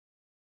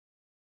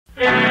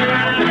Ladies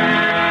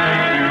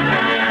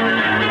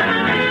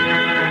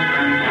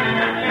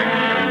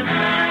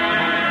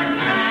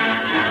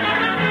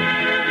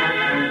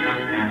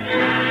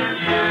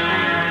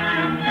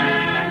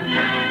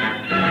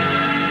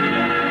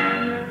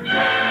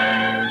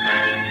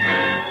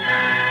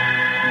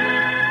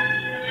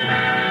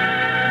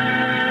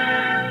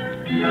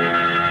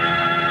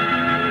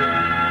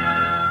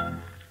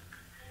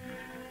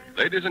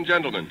and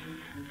gentlemen,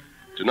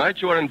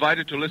 tonight you are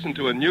invited to listen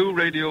to a new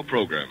radio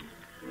program.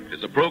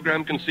 It's a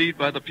program conceived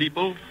by the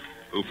people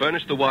who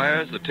furnish the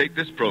wires that take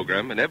this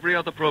program and every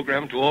other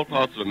program to all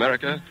parts of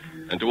America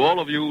and to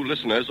all of you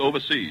listeners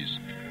overseas.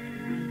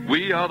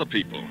 We are the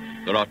people.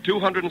 There are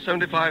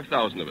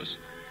 275,000 of us,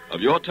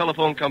 of your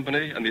telephone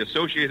company and the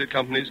associated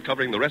companies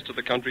covering the rest of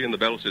the country in the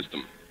Bell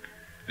system.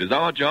 It is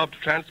our job to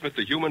transmit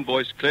the human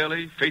voice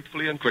clearly,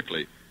 faithfully, and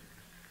quickly,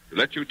 to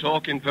let you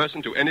talk in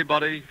person to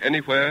anybody,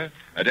 anywhere,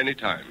 at any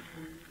time.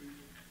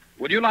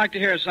 Would you like to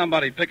hear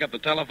somebody pick up the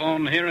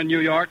telephone here in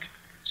New York,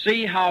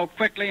 see how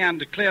quickly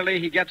and clearly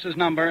he gets his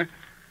number,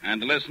 and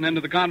to listen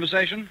into the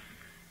conversation?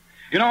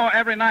 You know,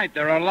 every night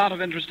there are a lot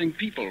of interesting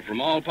people from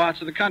all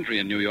parts of the country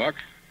in New York.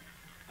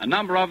 A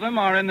number of them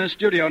are in this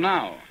studio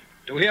now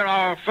to hear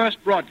our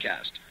first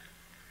broadcast.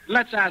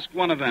 Let's ask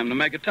one of them to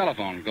make a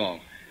telephone call.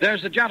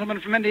 There's a gentleman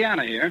from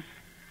Indiana here.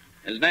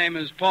 His name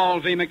is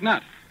Paul V.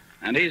 McNutt.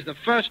 And he's the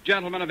first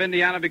gentleman of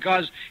Indiana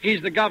because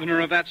he's the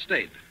governor of that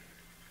state.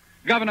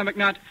 Governor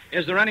McNutt,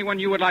 is there anyone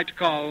you would like to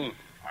call?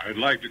 I'd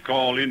like to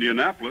call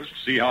Indianapolis to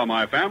see how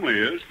my family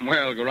is.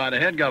 Well, go right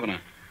ahead, Governor.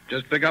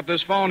 Just pick up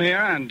this phone here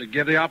and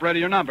give the operator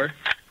your number.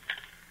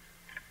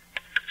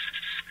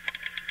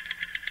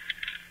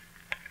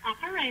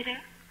 Operator.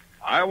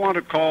 I want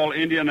to call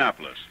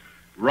Indianapolis.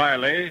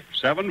 Riley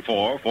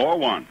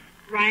 7441.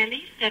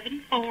 Riley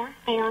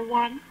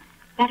 7441.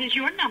 What is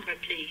your number,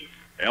 please?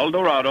 El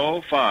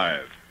Dorado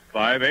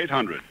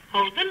 5800.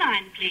 Hold the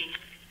line, please.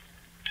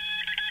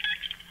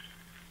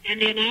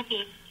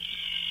 Indianapolis.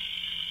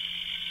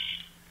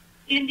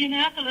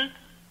 Indianapolis.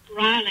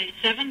 Riley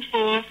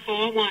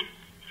 7441.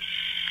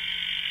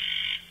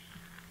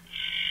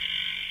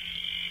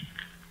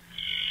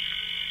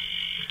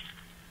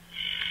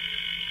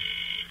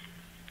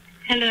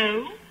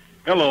 Hello?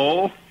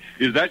 Hello.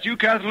 Is that you,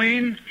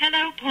 Kathleen?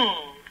 Hello,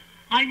 Paul.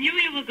 I knew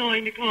you were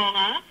going to call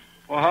up.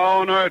 Well,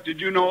 how on earth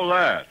did you know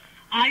that?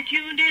 I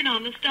tuned in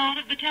on the start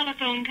of the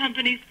telephone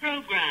company's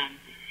program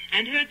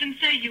and heard them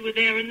say you were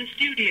there in the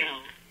studio.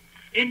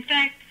 In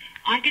fact,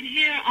 I can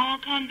hear our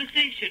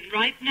conversation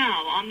right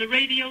now on the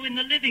radio in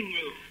the living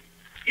room.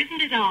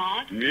 Isn't it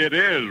odd? It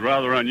is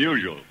rather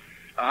unusual.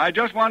 I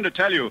just wanted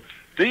to tell you,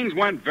 things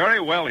went very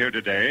well here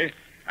today,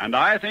 and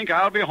I think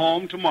I'll be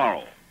home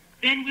tomorrow.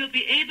 Then we'll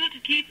be able to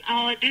keep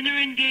our dinner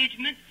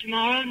engagement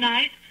tomorrow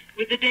night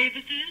with the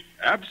Davises?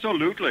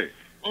 Absolutely.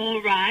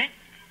 All right.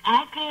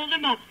 I'll call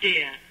them up,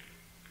 dear.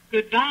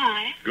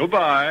 Goodbye.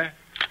 Goodbye.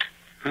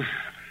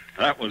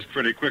 That was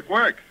pretty quick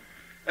work.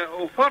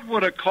 What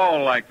would a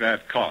call like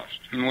that cost?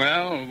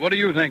 Well, what do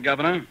you think,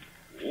 Governor?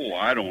 Oh,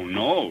 I don't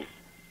know.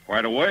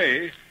 Quite a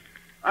way.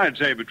 I'd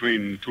say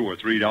between $2 or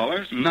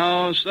 $3.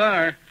 No,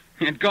 sir.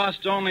 It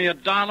costs only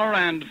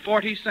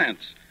 $1.40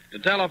 to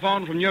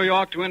telephone from New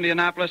York to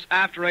Indianapolis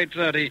after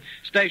 8:30,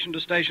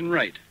 station-to-station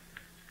rate.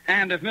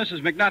 And if Mrs.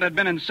 McNutt had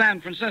been in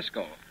San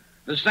Francisco,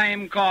 the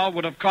same call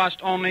would have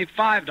cost only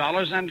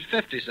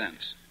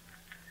 $5.50.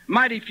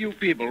 Mighty few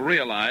people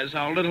realize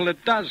how little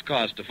it does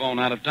cost to phone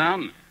out of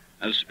town,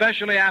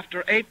 especially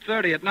after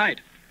 8:30 at night.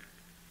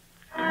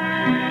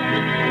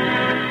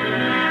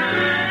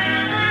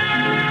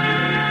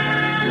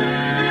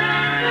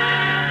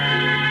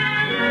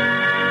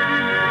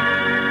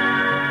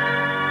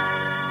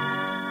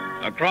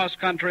 Across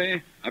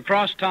country,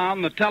 across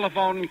town, the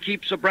telephone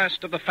keeps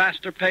abreast of the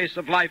faster pace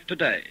of life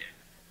today.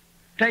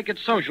 Take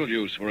its social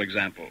use, for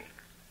example.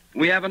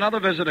 We have another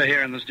visitor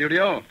here in the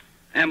studio,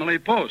 Emily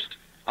Post,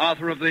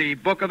 author of the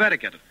Book of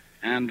Etiquette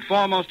and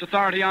foremost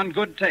authority on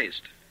good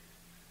taste.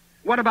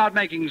 What about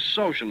making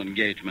social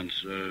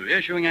engagements,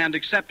 issuing and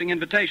accepting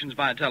invitations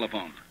by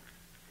telephone?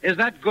 Is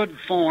that good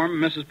form,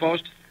 Mrs.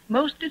 Post?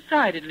 Most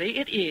decidedly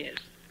it is.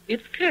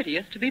 It's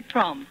courteous to be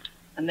prompt,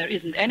 and there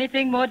isn't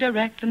anything more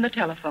direct than the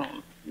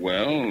telephone.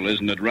 Well,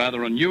 isn't it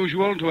rather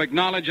unusual to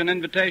acknowledge an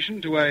invitation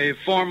to a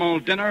formal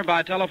dinner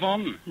by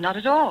telephone? Not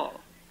at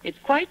all. It's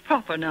quite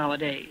proper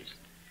nowadays.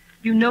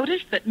 You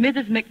noticed that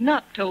Mrs.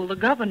 McNutt told the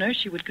governor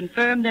she would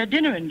confirm their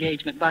dinner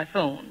engagement by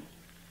phone.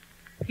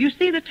 You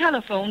see, the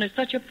telephone is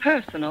such a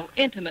personal,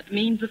 intimate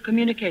means of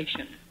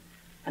communication.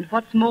 And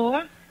what's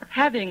more,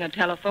 having a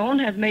telephone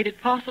has made it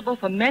possible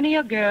for many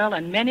a girl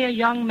and many a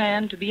young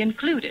man to be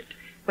included,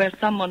 where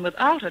someone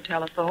without a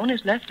telephone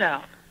is left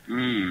out.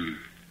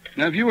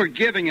 Now, if you were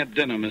giving a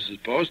dinner,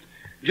 Mrs. Post,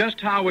 just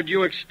how would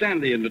you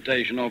extend the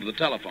invitation over the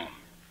telephone?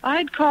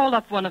 I'd call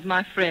up one of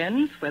my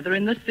friends, whether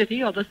in the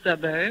city or the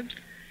suburbs,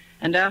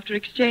 and after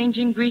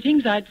exchanging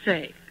greetings, I'd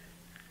say,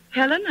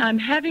 Helen, I'm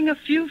having a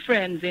few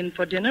friends in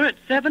for dinner at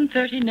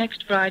 7:30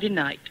 next Friday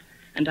night,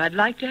 and I'd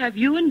like to have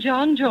you and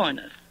John join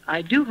us.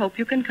 I do hope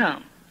you can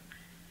come.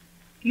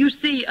 You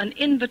see, an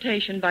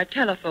invitation by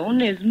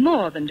telephone is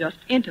more than just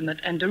intimate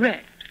and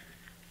direct.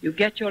 You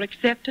get your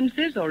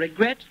acceptances or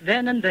regrets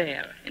then and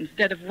there,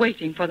 instead of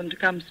waiting for them to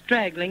come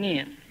straggling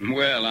in.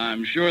 Well,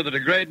 I'm sure that a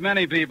great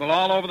many people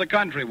all over the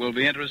country will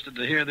be interested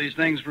to hear these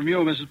things from you,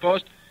 Mrs.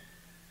 Post.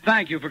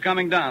 Thank you for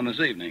coming down this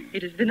evening.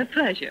 It has been a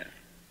pleasure.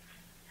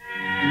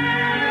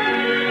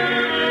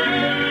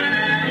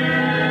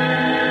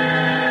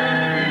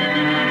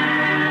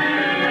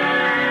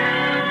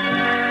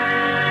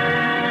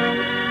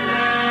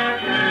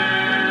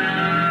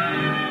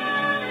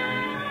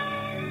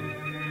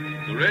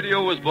 The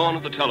radio was born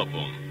of the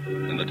telephone,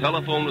 and the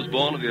telephone was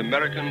born of the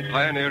American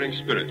pioneering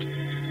spirit,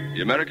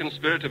 the American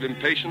spirit of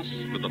impatience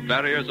with the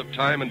barriers of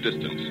time and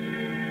distance.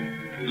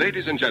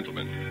 Ladies and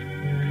gentlemen,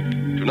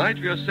 tonight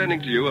we are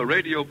sending to you a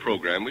radio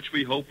program which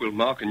we hope will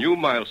mark a new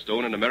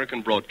milestone in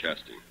American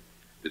broadcasting.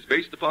 It's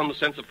based upon the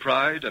sense of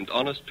pride and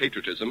honest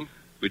patriotism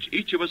which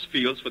each of us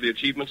feels for the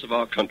achievements of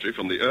our country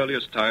from the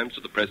earliest times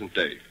to the present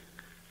day.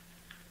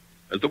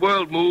 As the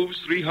world moves,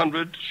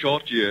 300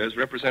 short years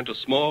represent a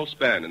small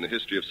span in the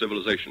history of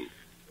civilization.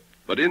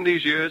 But in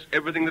these years,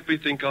 everything that we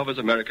think of as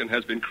American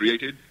has been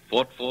created,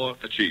 fought for,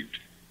 achieved.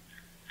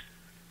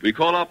 We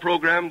call our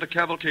program the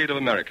Cavalcade of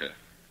America,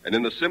 and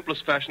in the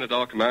simplest fashion at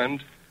our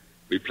command,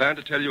 we plan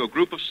to tell you a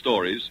group of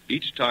stories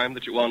each time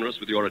that you honor us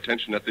with your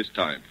attention at this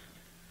time.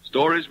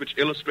 Stories which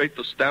illustrate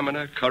the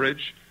stamina,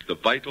 courage, the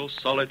vital,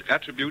 solid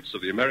attributes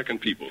of the American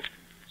people.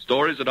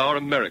 Stories that are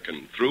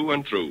American through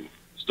and through.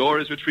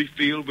 Stories which we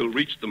feel will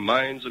reach the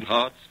minds and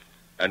hearts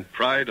and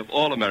pride of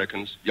all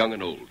Americans, young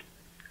and old.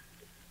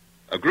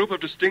 A group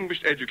of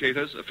distinguished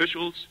educators,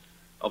 officials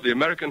of the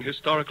American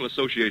Historical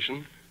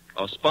Association,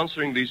 are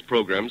sponsoring these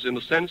programs in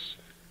the sense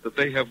that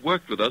they have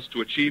worked with us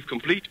to achieve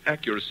complete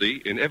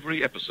accuracy in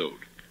every episode.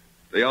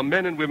 They are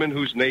men and women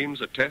whose names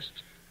attest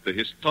the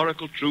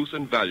historical truth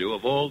and value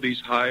of all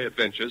these high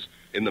adventures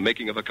in the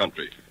making of a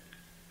country.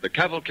 The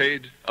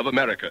Cavalcade of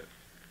America.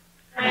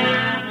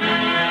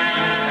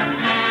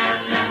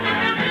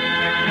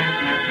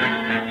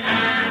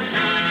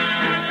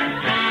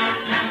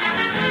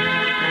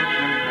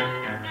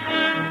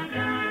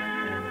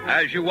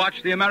 As you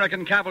watch the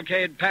American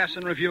cavalcade pass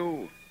in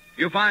review,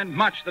 you find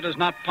much that is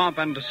not pomp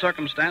and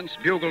circumstance,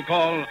 bugle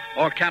call,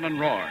 or cannon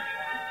roar.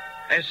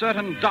 A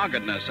certain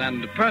doggedness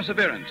and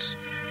perseverance,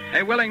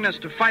 a willingness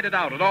to fight it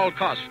out at all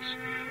costs,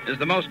 is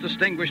the most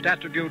distinguished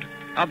attribute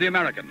of the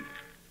American.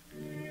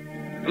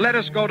 Let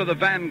us go to the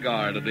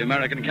vanguard of the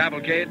American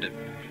cavalcade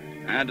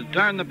and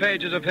turn the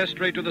pages of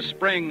history to the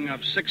spring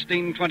of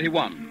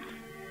 1621,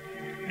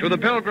 to the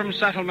Pilgrim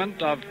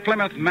settlement of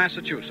Plymouth,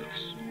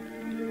 Massachusetts.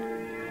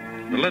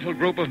 The little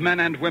group of men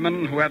and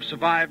women who have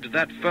survived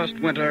that first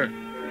winter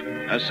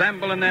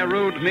assemble in their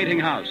rude meeting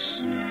house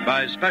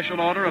by special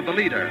order of the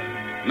leader,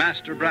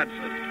 Master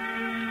Bradford.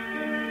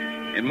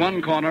 In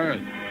one corner,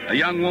 a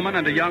young woman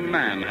and a young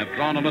man have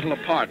drawn a little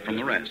apart from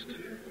the rest.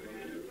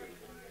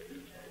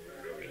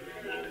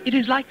 It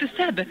is like the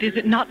Sabbath, is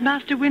it not,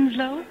 Master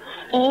Winslow?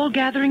 All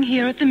gathering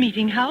here at the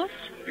meeting house?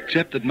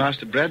 Except that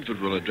Master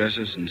Bradford will address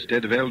us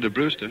instead of Elder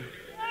Brewster.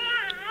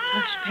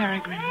 Hush,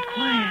 Peregrine.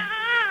 Quiet.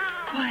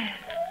 Quiet.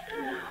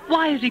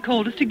 Why has he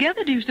called us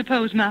together, do you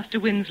suppose, Master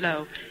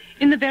Winslow?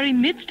 In the very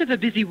midst of a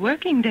busy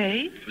working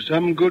day? For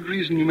some good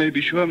reason, you may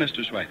be sure,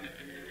 Mistress White.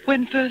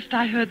 When first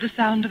I heard the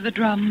sound of the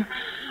drum,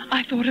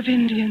 I thought of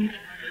Indians.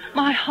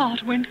 My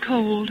heart went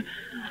cold.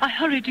 I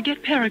hurried to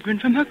get Peregrine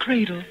from her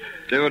cradle.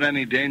 If there were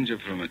any danger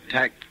from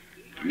attack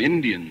from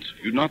Indians,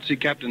 you'd not see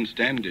Captain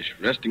Standish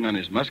resting on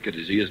his musket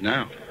as he is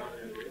now.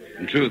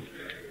 In truth,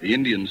 the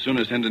Indians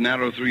sooner send an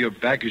arrow through your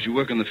back as you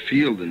work in the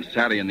field than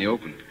sally in the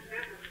open.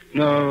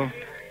 No,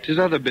 'tis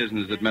other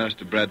business that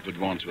Master Bradford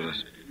wants with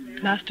us.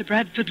 Master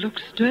Bradford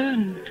looks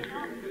stern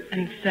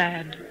and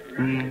sad.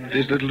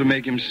 There's little to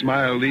make him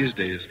smile these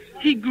days.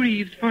 He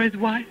grieves for his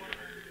wife.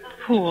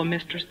 Poor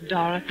Mistress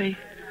Dorothy.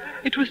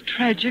 It was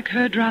tragic,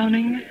 her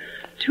drowning.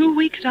 2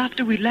 weeks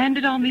after we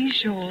landed on these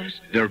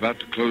shores. They're about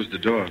to close the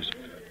doors.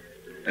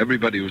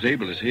 Everybody who's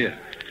able is here,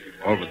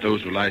 all but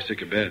those who lie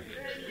sick abed.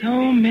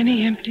 So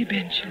many empty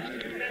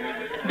benches.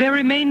 There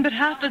remain but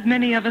half as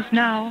many of us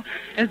now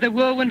as there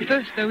were when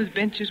first those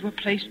benches were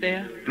placed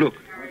there. Look,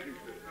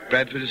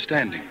 Bradford is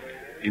standing.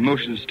 He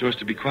motions to us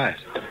to be quiet.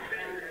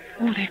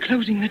 Oh, they're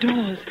closing the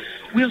doors.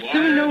 We'll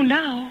soon know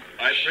now.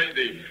 I pray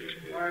thee.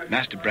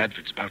 Master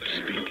Bradford's about to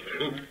speak.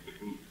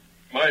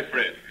 My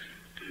friends,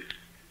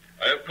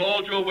 I have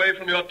called you away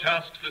from your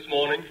tasks this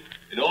morning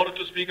in order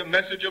to speak a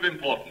message of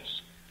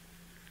importance.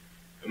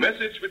 A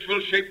message which will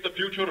shape the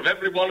future of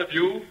every one of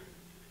you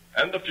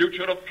and the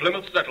future of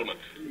Plymouth settlement.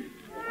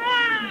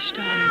 Hush,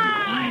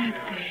 darling, quiet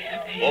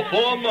there. For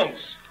 4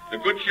 months, the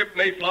good ship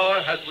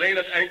Mayflower has lain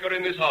at anchor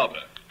in this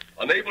harbor,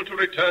 unable to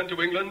return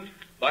to England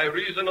by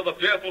reason of the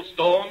fearful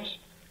storms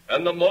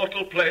and the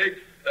mortal plague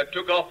that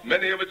took off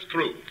many of its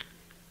crew.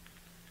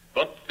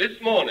 But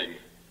this morning,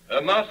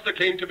 her master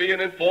came to me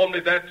and informed me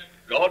that,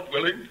 God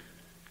willing,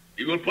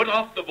 he will put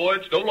off the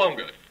voyage no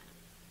longer.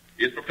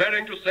 He is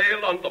preparing to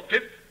sail on the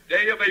 5th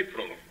day of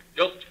April,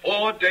 just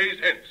 4 days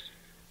hence.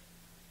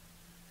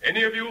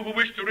 Any of you who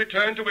wish to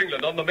return to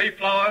England on the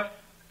Mayflower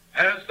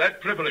has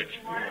that privilege.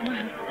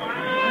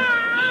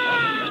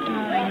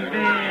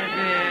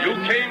 You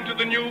came to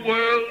the New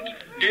World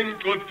in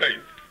good faith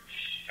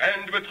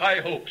and with high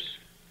hopes.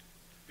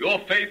 Your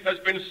faith has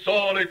been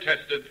sorely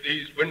tested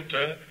these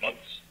winter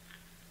months.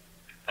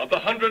 Of the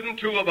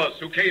 102 of us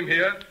who came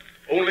here,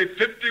 only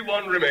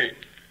 51 remain.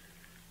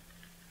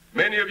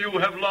 Many of you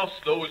have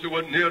lost those who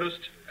were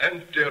nearest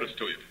and dearest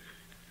to you.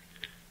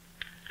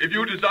 If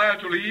you desire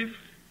to leave,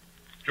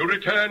 to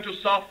return to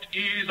soft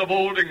ease of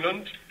old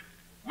England,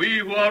 we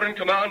who are in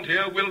command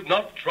here will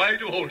not try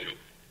to hold you.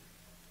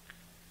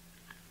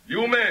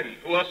 You men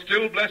who are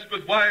still blessed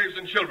with wives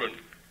and children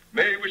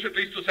may wish at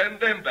least to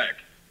send them back,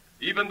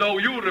 even though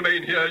you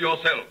remain here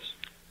yourselves.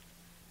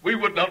 We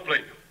would not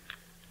blame you,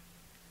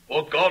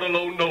 for God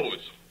alone knows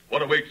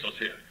what awaits us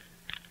here.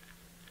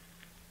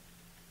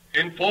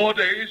 In 4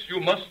 days, you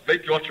must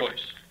make your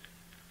choice.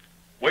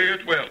 Weigh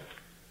it well,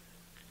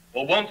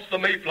 for once the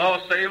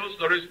Mayflower sails,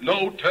 there is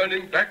no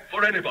turning back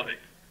for anybody.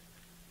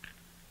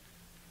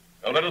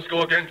 Now let us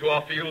go again to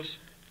our fields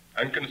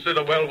and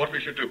consider well what we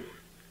should do.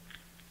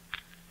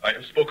 I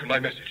have spoken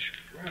my message.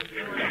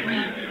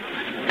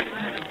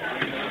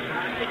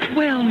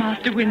 Well,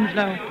 Master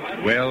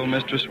Winslow. Well,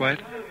 Mistress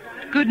White?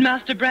 Good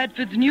Master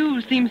Bradford's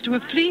news seems to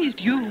have pleased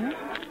you.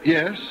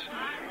 Yes.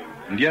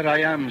 And yet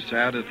I am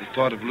sad at the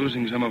thought of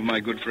losing some of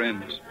my good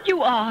friends.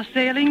 You are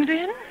sailing,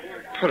 then?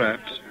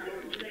 Perhaps.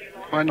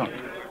 Why not?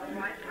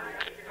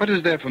 What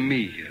is there for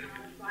me here?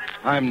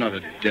 I am not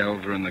a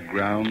delver in the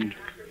ground.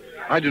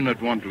 I do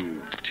not want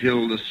to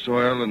till the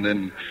soil and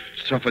then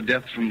suffer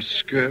death from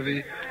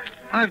scurvy.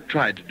 I've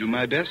tried to do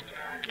my best,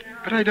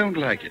 but I don't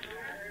like it.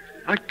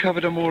 I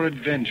covet a more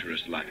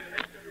adventurous life.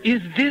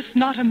 Is this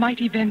not a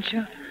mighty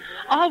venture?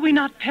 Are we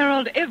not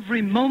periled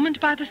every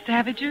moment by the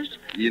savages?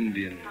 The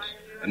Indians,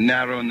 an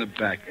arrow in the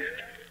back,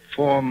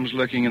 forms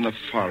lurking in the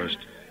forest.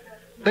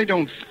 They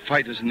don't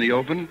fight us in the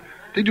open.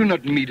 They do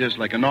not meet us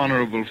like an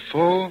honorable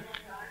foe.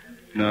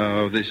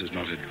 No, this is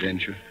not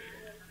adventure.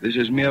 This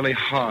is merely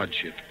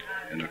hardship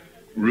in a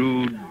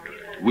rude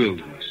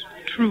wilderness.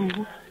 True,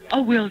 a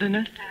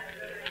wilderness.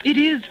 It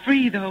is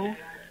free, though.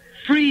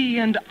 Free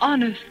and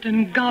honest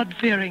and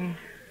God-fearing.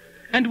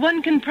 And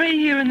one can pray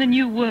here in the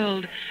New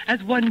World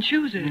as one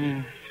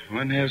chooses.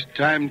 One has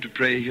time to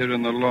pray here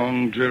in the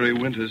long, dreary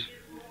winters.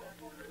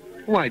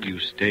 Why do you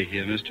stay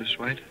here, Mistress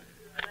White?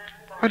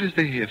 What is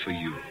there here for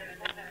you?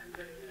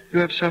 You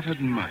have suffered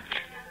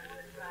much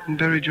and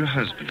buried your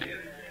husband here.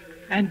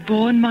 And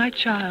born my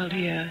child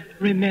here,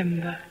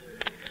 remember.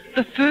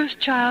 The first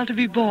child to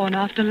be born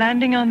after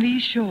landing on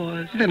these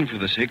shores. Then for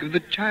the sake of the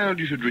child,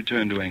 you should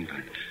return to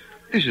England.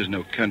 This is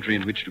no country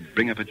in which to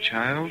bring up a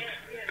child,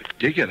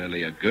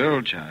 particularly a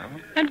girl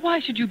child. And why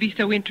should you be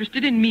so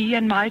interested in me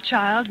and my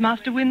child,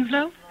 Master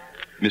Winslow?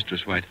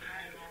 Mistress White,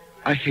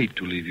 I hate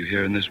to leave you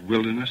here in this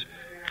wilderness.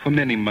 For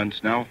many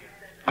months now,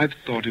 I've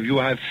thought of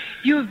you.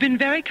 You have been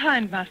very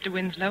kind, Master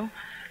Winslow,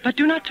 but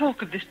do not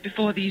talk of this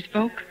before these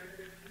folk.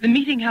 The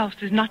meeting house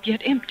is not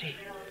yet empty.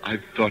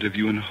 I've thought of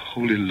you in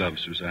holy love,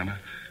 Susanna.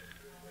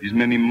 These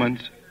many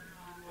months,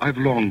 I've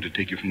longed to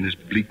take you from this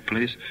bleak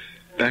place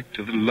back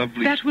to the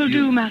lovely... That will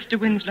do, Master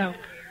Winslow.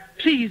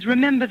 Please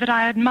remember that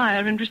I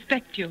admire and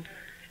respect you.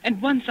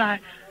 And once I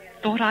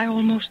thought I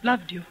almost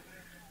loved you.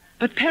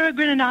 But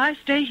Peregrine and I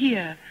stay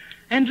here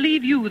and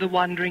leave you the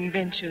wandering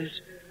ventures.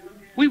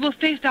 We will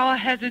face our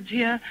hazards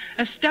here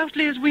as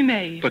stoutly as we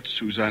may. But,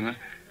 Susanna,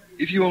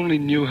 if you only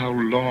knew how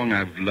long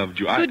I've loved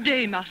you, Good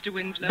day, Master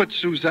Winslow. But,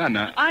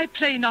 Susanna... I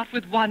play not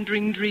with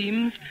wandering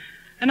dreams,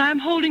 and I'm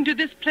holding to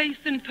this place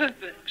in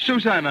purpose.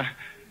 Susanna!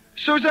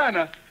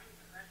 Susanna!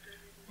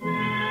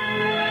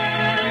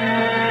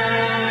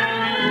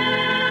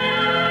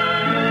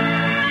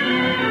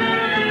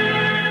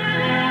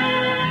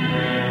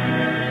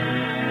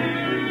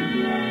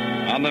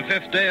 On the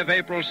 5th day of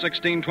April,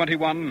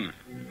 1621,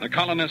 the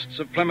colonists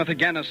of Plymouth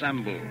again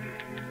assembled.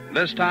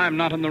 This time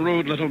not in the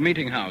rude little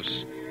meeting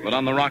house, but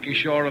on the rocky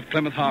shore of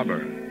Plymouth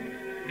Harbor.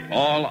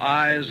 All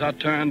eyes are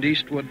turned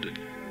eastward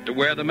to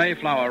where the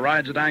Mayflower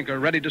rides at anchor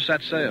ready to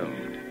set sail.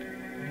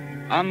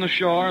 On the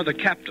shore, the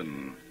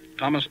captain,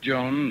 Thomas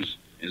Jones,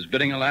 is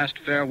bidding a last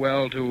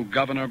farewell to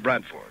Governor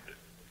Bradford.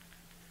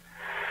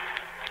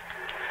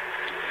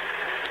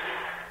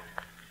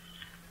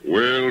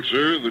 Well,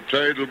 sir, the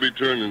tide will be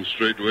turning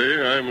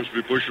straightway. I must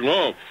be pushing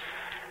off.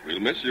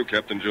 We'll miss you,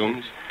 Captain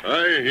Jones.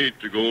 I hate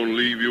to go and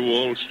leave you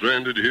all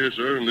stranded here,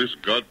 sir, in this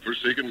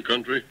God-forsaken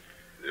country.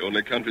 The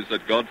only countries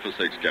that God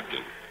forsakes,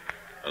 Captain,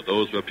 are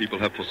those where people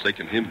have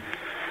forsaken him.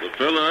 The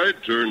fella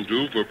I'd turn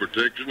to for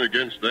protection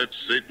against that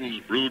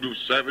Satan's brood of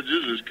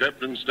savages is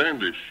Captain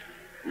Standish.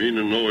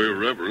 Meaning no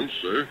irreverence,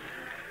 sir.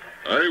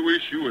 I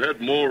wish you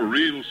had more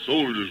real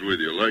soldiers with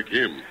you like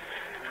him.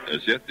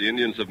 As yet, the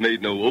Indians have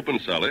made no open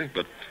sally,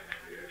 but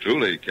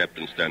truly,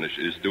 Captain Standish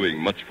is doing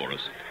much for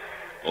us.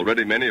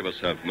 Already many of us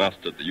have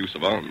mastered the use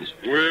of arms.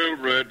 Well,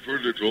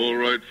 Bradford, it's all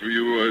right for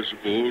you, I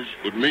suppose.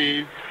 But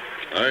me,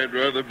 I'd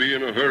rather be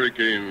in a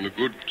hurricane in a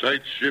good,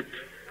 tight ship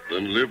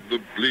than live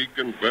the bleak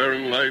and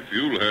barren life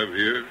you'll have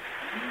here.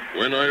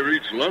 When I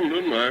reach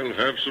London, I'll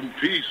have some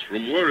peace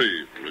from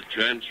worry and a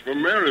chance for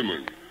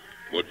merriment.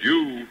 But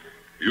you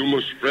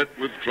must fret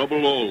with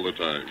trouble all the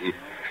time.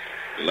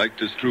 The like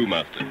 'tis true,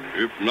 master.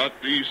 If not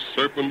these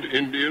serpent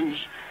Indians,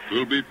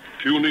 'twill be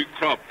puny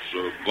crops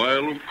or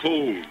violent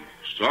cold,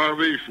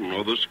 starvation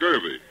or the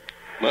scurvy.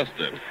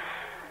 Master,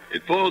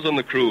 it falls on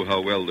the crew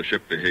how well the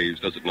ship behaves,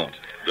 does it not?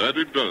 That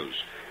it does.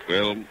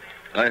 Well,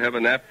 I have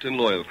an apt and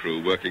loyal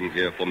crew working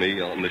here for me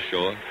on this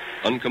shore,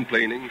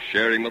 uncomplaining,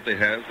 sharing what they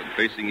have, and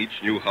facing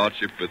each new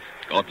hardship with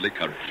godly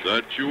courage.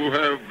 That you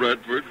have,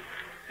 Bradford.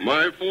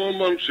 My 4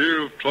 months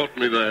here have taught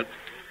me that.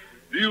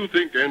 Do you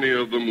think any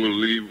of them will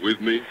leave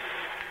with me?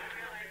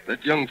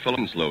 That young fellow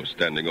Winslow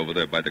standing over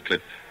there by the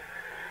cliff,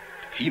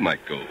 he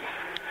might go.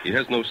 He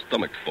has no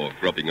stomach for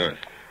grubbing earth.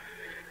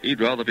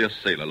 He'd rather be a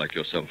sailor like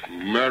yourself.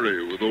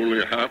 Marry, with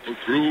only half a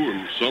crew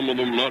and some of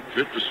them not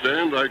fit to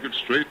stand, I could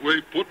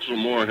straightway put some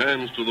more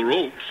hands to the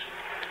ropes.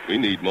 We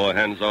need more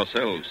hands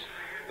ourselves.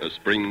 There's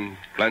spring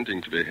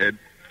planting to be had,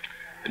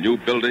 a new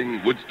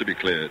building, woods to be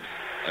cleared.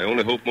 I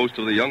only hope most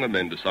of the younger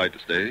men decide to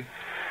stay.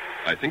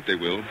 I think they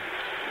will.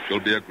 It'll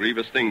be a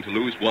grievous thing to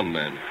lose one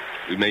man.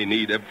 We may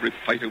need every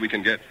fighter we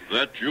can get.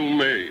 That you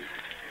may.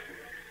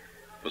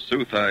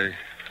 Forsooth,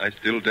 I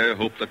still dare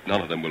hope that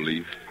none of them will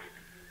leave.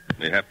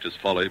 Mayhap 'tis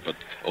folly, but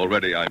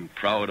already I'm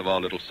proud of our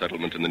little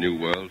settlement in the New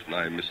World, and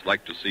I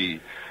mislike to see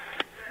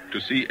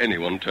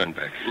anyone turn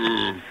back.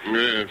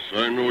 Yes,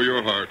 I know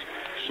your heart.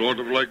 Sort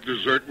of like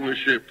deserting a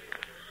ship.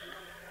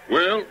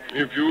 Well,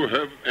 if you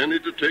have any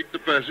to take the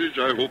passage,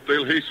 I hope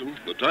they'll hasten.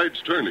 The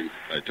tide's turning.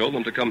 I told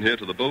them to come here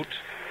to the boat,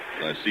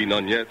 and I see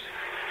none yet.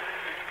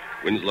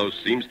 Winslow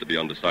seems to be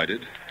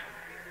undecided.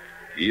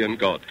 He and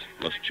God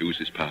must choose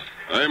his path.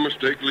 I must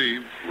take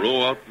leave,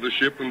 row out to the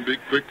ship, and be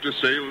quick to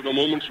sail at a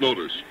moment's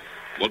notice.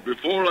 But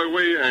before I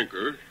weigh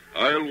anchor,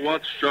 I'll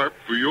watch sharp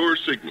for your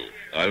signal.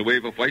 I'll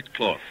wave a white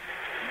cloth.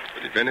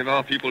 But if any of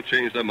our people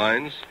change their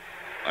minds,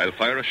 I'll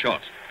fire a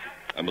shot.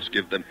 I must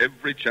give them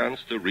every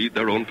chance to read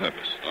their own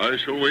purpose. I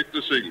shall wait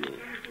the signal.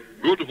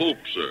 Good hope,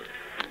 sir.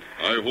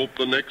 I hope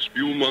the next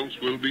few months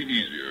will be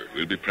easier.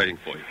 We'll be praying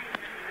for you.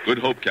 Good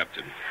hope,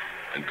 Captain,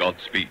 and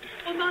Godspeed.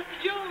 Oh, Master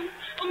Jones!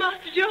 Oh,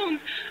 Master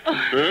Jones!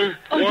 Huh?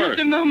 Oh, Why? just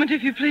a moment,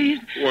 if you please.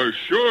 Why,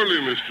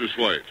 surely, Mistress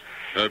White.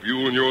 Have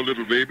you and your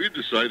little baby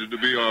decided to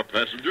be our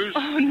passengers?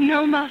 Oh,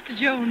 no, Master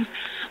Jones.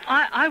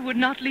 I would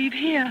not leave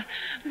here,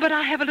 but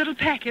I have a little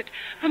packet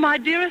for my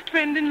dearest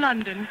friend in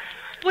London.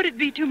 Would it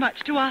be too much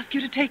to ask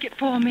you to take it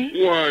for me?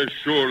 Why,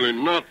 surely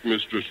not,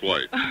 Mistress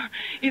White.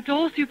 It's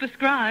all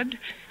superscribed.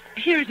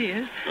 Here it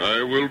is.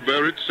 I will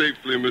bear it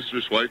safely,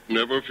 Mistress White,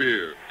 never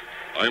fear.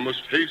 I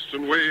must haste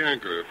and weigh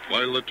anchor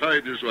while the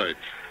tide is right.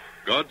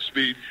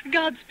 Godspeed.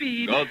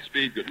 Godspeed.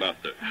 Godspeed, good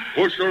master.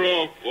 Push her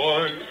off,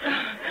 boys.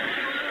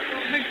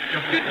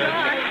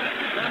 Goodbye.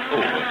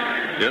 Oh,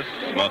 yes,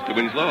 Master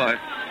Winslow,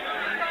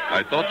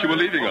 I thought you were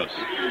leaving us.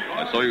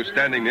 I saw you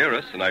standing near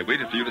us, and I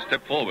waited for you to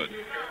step forward.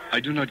 I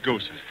do not go,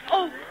 sir.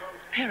 Oh,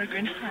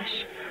 Peregrine,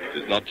 hush.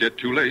 It is not yet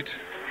too late.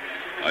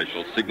 I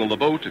shall signal the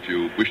boat if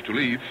you wish to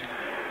leave.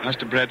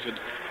 Master Bradford,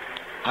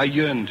 I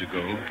yearn to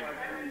go.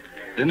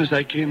 Then as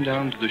I came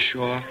down to the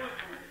shore,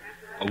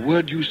 a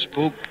word you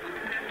spoke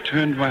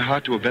turned my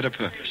heart to a better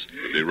purpose.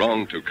 It would be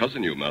wrong to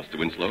cozen you, Master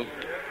Winslow.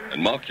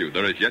 And mark you,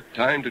 there is yet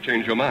time to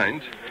change your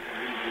mind.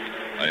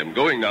 I am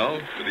going now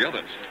to the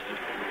others.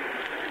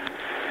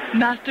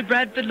 Master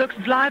Bradford looks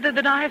blither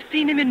than I have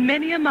seen him in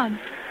many a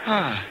month.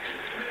 Ah,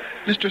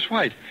 Mistress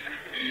White,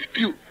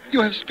 you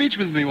have speech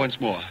with me once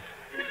more.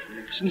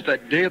 Since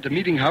that day at the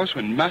meeting house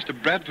when Master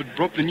Bradford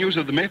broke the news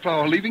of the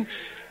Mayflower leaving,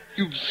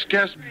 you've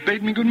scarce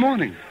bade me good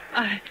morning.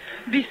 I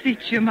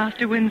beseech you,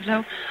 Master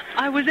Winslow.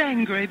 I was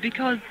angry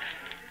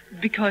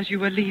because you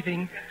were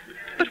leaving.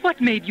 But what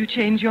made you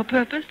change your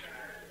purpose?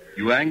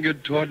 You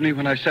angered toward me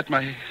when I set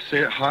my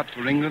heart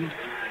for England.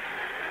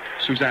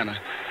 Susanna,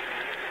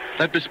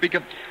 that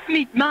bespeaketh...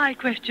 Meet my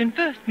question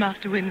first,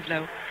 Master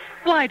Winslow.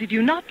 Why did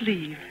you not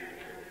leave?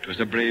 It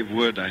was a brave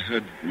word I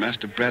heard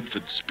Master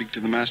Bradford speak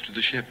to the master of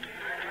the ship.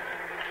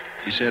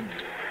 He said,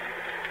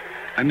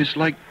 I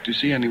mislike to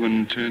see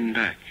anyone turn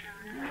back.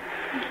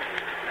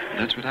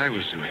 That's what I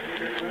was doing.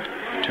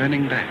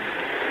 Turning back.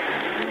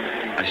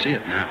 I see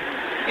it now.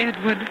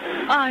 Edward,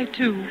 I,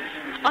 too.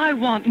 I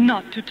want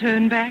not to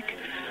turn back.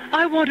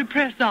 I want to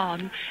press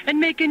on and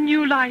make a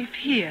new life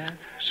here.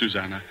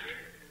 Susanna,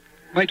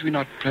 might we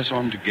not press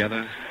on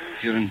together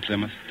here in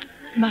Plymouth?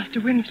 Master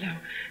Winslow,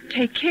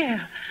 take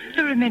care.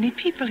 There are many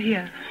people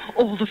here.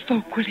 All the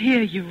folk will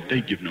hear you.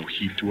 They give no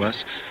heed to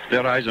us.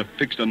 Their eyes are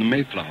fixed on the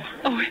Mayflower.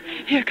 Oh,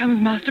 here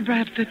comes Master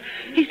Bradford.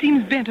 He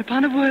seems bent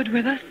upon a word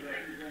with us.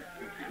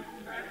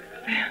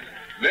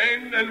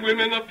 Men and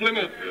women of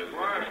Plymouth.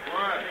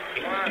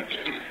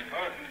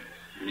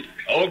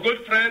 Our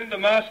good friend, the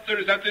master,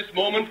 is at this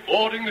moment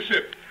boarding the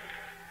ship.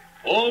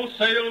 All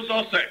sails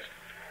are set.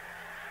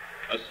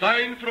 A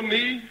sign from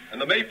me,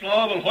 and the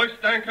Mayflower will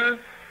hoist anchor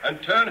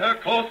and turn her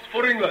course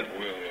for England.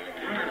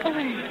 Oh,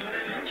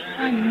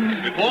 I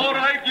know. Before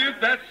I give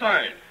that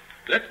sign,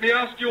 let me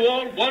ask you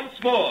all once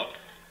more,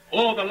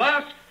 for the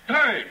last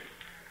time,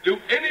 to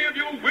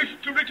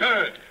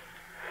word.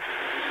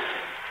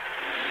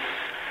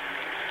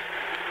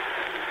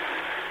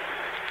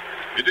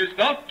 It is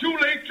not too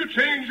late to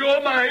change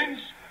your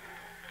minds.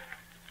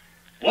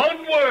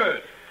 One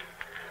word.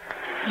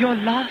 Your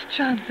last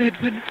chance,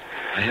 Edward.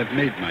 I have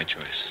made my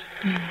choice.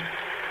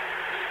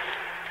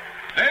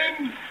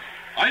 Then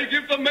I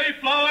give the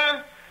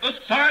Mayflower the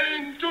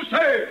sign to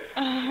sail.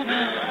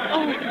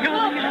 Oh, Look,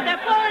 God. they're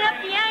pulling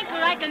up the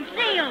anchor. I can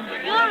see them.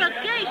 You're a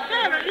gay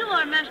sailor. You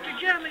are, Master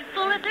Jeremy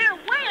Fuller. They're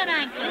weighing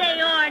anchor. They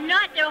are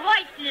not. They're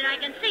hoisting it. I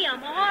can see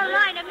them. A whole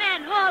line of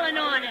men hauling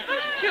on it.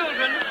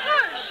 Children,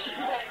 hush.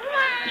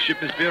 The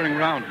ship is veering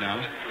round now.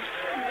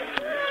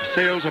 The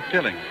sails are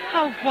filling.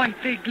 How white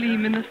they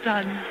gleam in the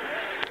sun.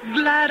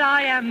 Glad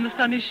I am the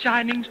sun is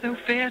shining so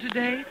fair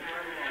today.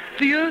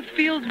 The earth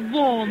feels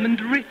warm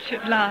and rich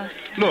at last.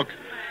 Look,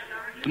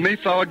 the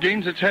Mayflower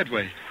gains its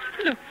headway.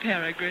 Look,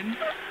 Peregrine.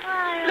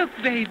 Look,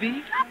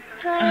 baby.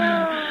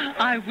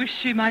 I wish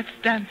she might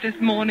stamp this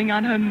morning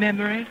on her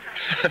memory.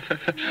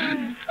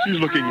 She's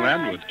looking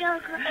landward.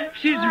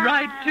 She's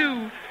right,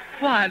 too.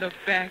 Why look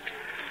back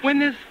when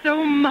there's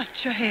so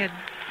much ahead?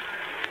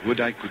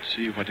 Would I could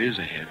see what is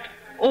ahead.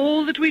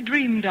 All that we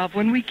dreamed of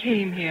when we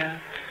came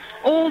here.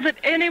 All that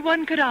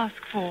anyone could ask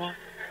for.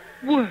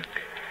 Work,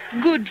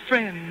 good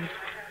friends,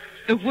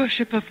 the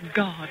worship of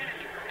God.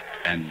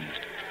 And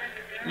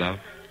love?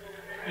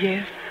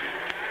 Yes,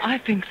 I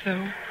think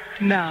so.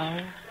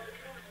 Now.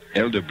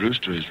 Elder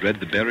Brewster has read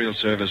the burial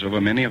service over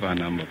many of our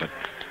number, but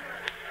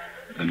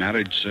the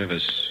marriage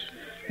service,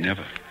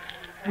 never.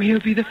 We'll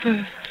be the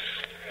first.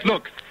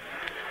 Look,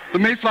 the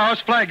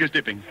Mayflower's flag is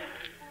dipping.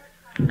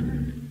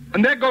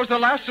 And there goes the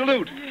last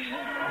salute.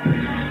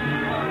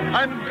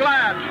 I'm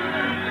glad.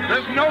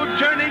 There's no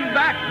turning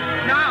back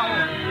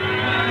now.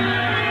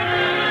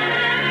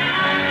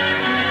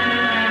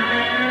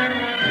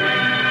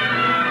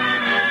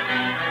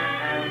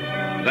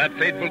 That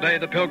fateful day,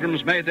 the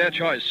Pilgrims made their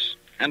choice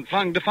and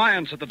flung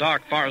defiance at the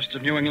dark forests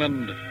of New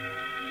England.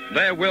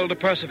 Their will to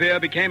persevere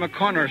became a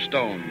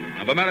cornerstone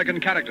of American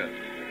character,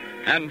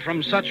 and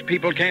from such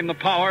people came the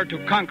power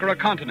to conquer a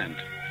continent.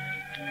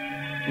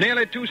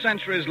 Nearly 2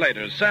 centuries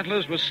later,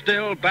 settlers were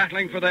still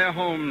battling for their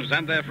homes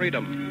and their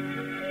freedom.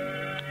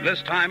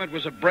 This time it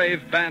was a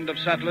brave band of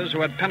settlers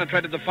who had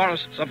penetrated the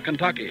forests of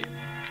Kentucky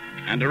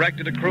and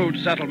erected a crude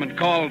settlement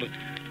called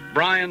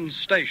Bryan's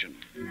Station,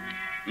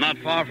 not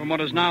far from what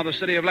is now the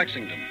city of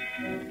Lexington.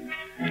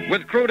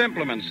 With crude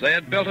implements, they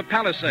had built a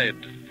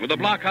palisade with a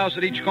blockhouse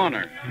at each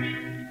corner.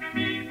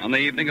 On the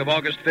evening of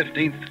August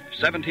 15th,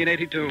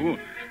 1782,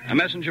 a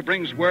messenger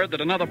brings word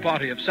that another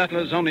party of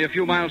settlers only a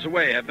few miles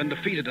away have been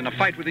defeated in a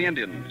fight with the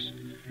Indians.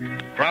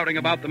 Crowding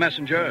about the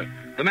messenger,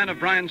 the men of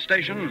Bryan's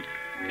Station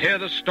hear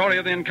the story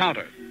of the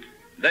encounter.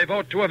 They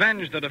vote to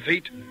avenge the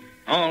defeat,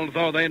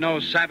 although they know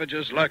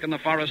savages lurk in the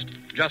forest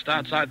just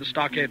outside the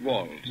stockade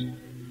walls.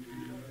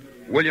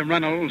 William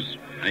Reynolds,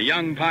 a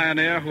young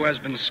pioneer who has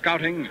been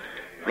scouting,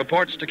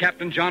 reports to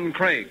Captain John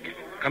Craig,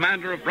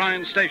 commander of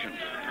Bryan's Station.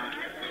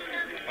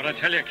 But I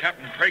tell you,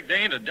 Captain Craig, there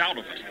ain't a doubt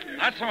of it.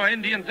 I saw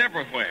Indians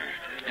everywhere.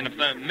 And if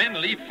the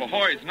men leave for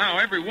Hoy's now,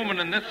 every woman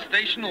in this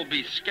station will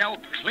be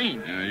scalped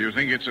clean. You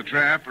think it's a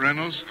trap,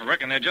 Reynolds? I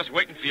reckon they're just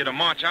waiting for you to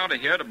march out of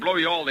here to blow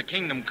you all to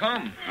kingdom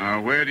come.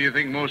 Where do you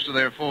think most of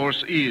their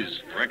force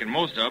is? I reckon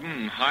most of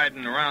them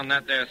hiding around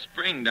that there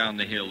spring down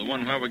the hill, the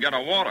one where we got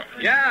our water.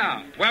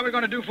 Yeah, what are we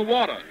going to do for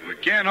water? We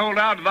can't hold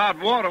out without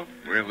water.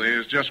 Well,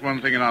 there's just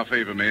one thing in our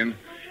favor, men.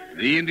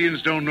 The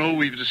Indians don't know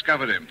we've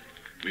discovered him.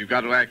 We've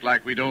got to act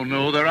like we don't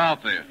know they're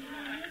out there.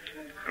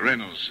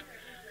 Reynolds,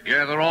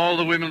 gather all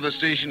the women of the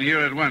station here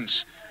at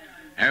once.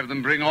 Have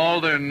them bring all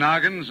their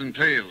noggins and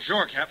pails.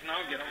 Sure, Captain,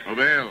 I'll get them.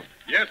 O'Bell.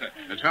 Yes, sir.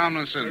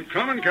 Tomlinson.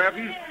 Coming,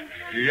 Captain.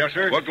 Yes,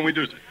 sir. What can we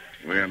do, sir?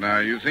 Well, now,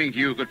 you think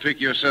you could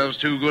pick yourselves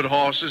 2 good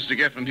horses to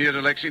get from here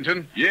to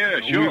Lexington? Yeah,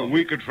 sure.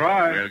 We could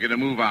try. Well, get a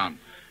move on.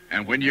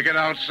 And when you get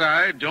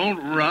outside, don't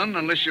run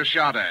unless you're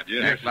shot at.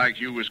 Yes. Act like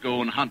you was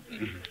going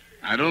hunting.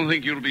 I don't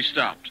think you'll be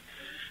stopped.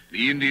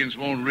 The Indians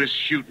won't risk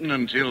shooting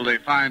until they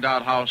find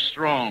out how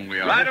strong we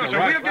are. Right, sir.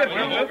 We'll get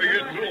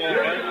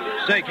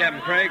some. Say, Captain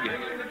Craig,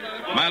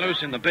 my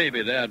Lucy and the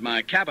baby, they're at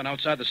my cabin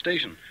outside the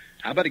station.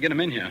 I better get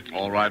them in here.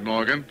 All right,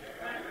 Morgan.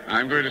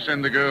 I'm going to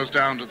send the girls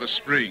down to the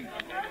spring.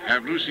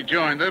 Have Lucy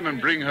join them and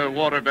bring her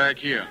water back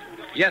here.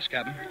 Yes,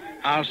 Captain.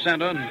 I'll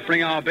send her and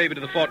bring our baby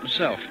to the fort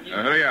myself.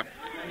 Hurry up.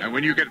 And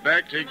when you get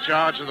back, take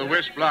charge of the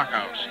west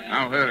blockhouse.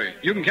 Now, hurry.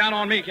 You can count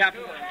on me,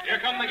 Captain. Here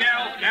come the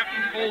gals,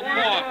 Captain. Full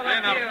force.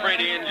 They're not afraid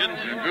of Indians.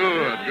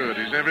 Good.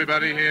 Is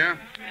everybody here?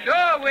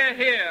 Sure, we're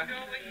here.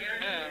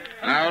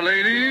 Now,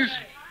 ladies,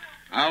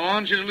 I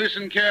want you to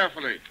listen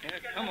carefully.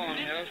 Come on,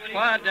 girls.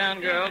 Quiet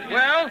down, girls.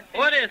 Well,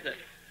 what is it?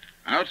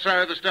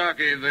 Outside the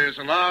stockade, there's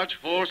a large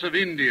force of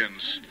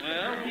Indians.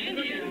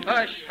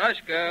 Well,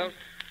 hush, girls.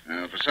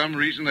 For some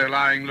reason, they're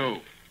lying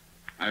low.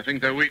 I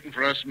think they're waiting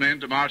for us men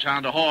to march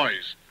on to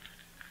Hoy's.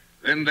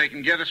 Then they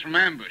can get us from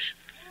ambush.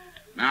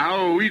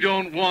 Now, we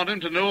don't want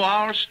them to know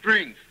our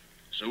strength.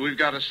 So we've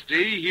got to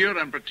stay here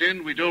and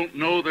pretend we don't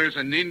know there's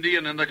an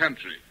Indian in the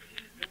country.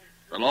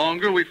 The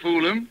longer we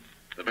fool them,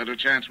 the better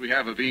chance we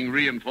have of being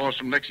reinforced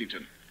from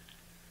Lexington.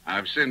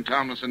 I've sent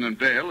Tomlinson and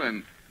Bell,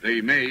 and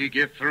they may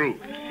get through.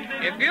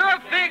 If you're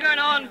figuring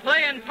on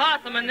playing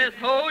possum in this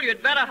hole,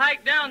 you'd better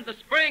hike down to the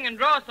spring and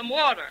draw some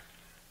water.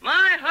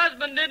 My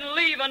husband didn't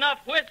leave enough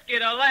whiskey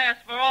to last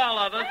for all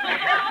of us.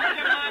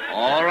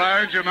 All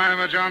right,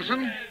 Jemima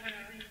Johnson.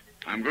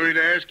 I'm going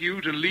to ask you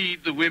to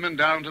lead the women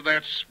down to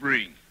that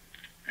spring.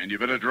 And you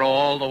better draw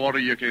all the water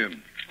you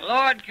can.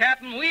 Lord,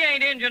 Captain, we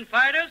ain't Indian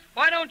fighters.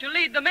 Why don't you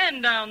lead the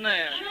men down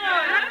there?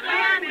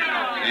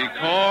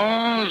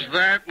 Because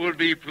that would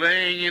be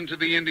playing into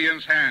the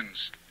Indians'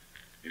 hands.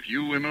 If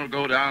you women will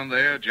go down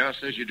there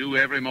just as you do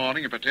every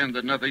morning and pretend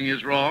that nothing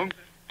is wrong,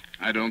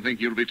 I don't think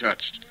you'll be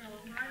touched.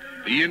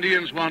 The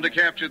Indians want to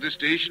capture the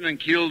station and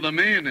kill the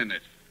men in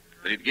it.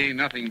 They'd gain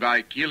nothing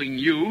by killing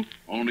you,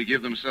 only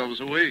give themselves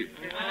away.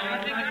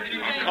 Oh,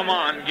 come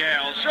on,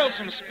 gal. Show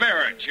some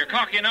spirit. You're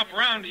cocky enough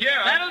around here.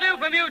 That'll do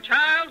from you,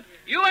 child.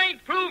 You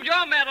ain't proved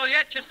your mettle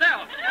yet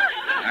yourself.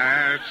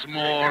 That's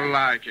more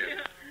like it.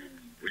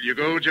 Will you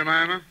go,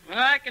 Jemima? Well,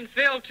 I can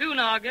fill 2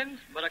 noggins,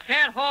 but I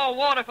can't haul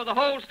water for the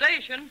whole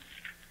station.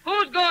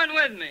 Who's going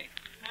with me?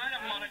 I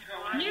don't want to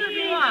go. You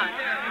do what?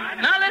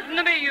 Now listen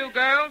to me, you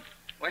girls.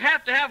 We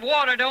have to have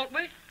water, don't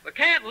we? We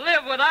can't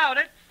live without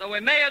it, so we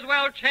may as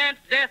well chance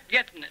death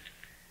getting it.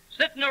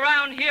 Sitting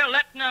around here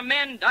letting our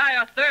men die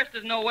of thirst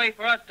is no way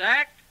for us to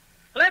act.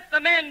 Let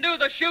the men do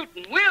the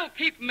shooting. We'll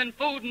keep them in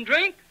food and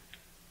drink.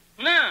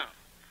 Now,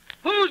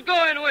 who's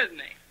going with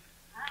me?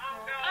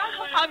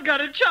 I've got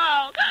a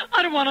child.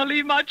 I don't want to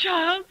leave my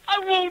child. I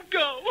won't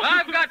go.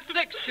 I've got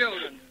 6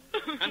 children,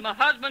 and my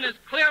husband is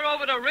clear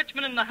over to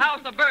Richmond in the House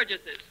of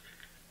Burgesses.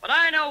 But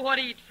I know what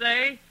he'd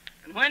say,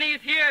 and when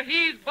he's here,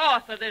 he's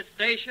boss of this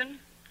station.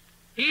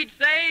 He'd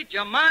say,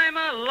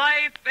 Jemima,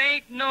 life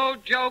ain't no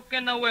joke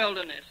in the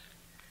wilderness.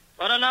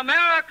 But an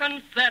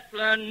American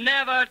settler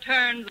never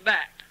turns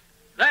back.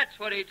 That's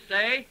what he'd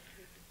say.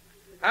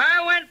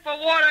 I went for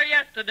water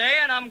yesterday,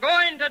 and I'm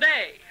going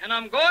today. And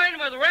I'm going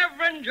with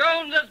Reverend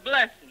Jones's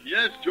blessing.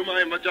 Yes,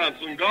 Jemima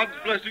Johnson, God's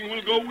blessing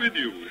will go with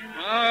you.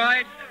 All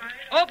right.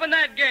 Open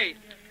that gate.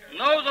 And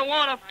those who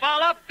want to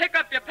follow, pick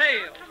up your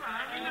pails.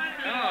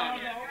 Come on.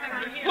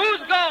 Who's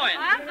going?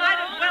 I'm going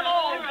to well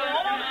all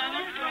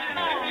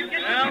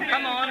Well,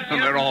 come on.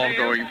 And they're all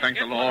going, thank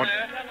the Lord.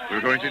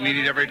 We're going to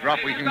need every drop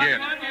we can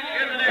get.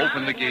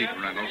 Open the gate,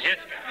 Reynolds. Yes.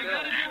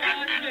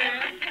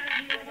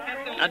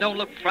 Now, don't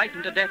look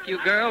frightened to death, you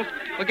girls.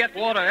 We get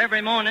water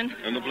every morning.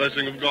 And the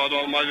blessing of God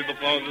Almighty, the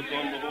Father, the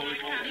Son, the Holy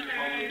Ghost.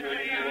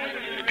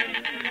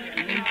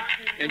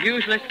 You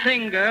usually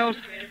sing, girls,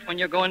 when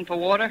you're going for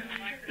water.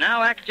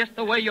 Now act just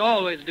the way you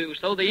always do,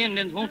 so the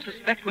Indians won't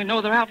suspect we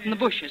know they're out in the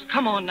bushes.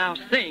 Come on now,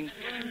 sing.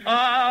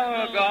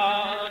 Our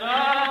God,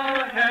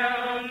 our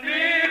help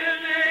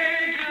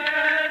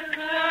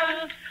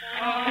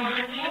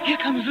Here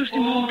comes Lucy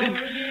Morgan.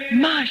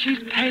 My, she's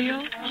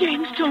pale.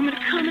 James told me to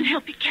come and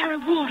help you carry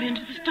water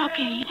into the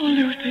stockade. Oh,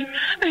 Lucy,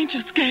 ain't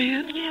you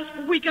scared? Yes,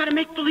 but we gotta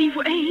make believe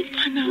we ain't.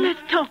 I know. Let's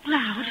talk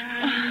loud.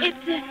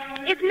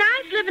 It's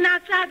nice living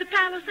outside the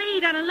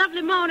palisade on a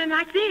lovely morning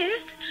like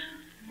this.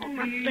 Oh,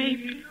 my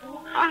baby.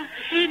 I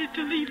hated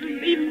to leave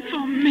him even for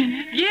a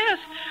minute. Yes,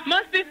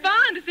 must be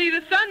fine to see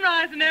the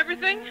sunrise and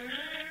everything.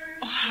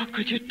 Oh, how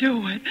could you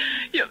do it?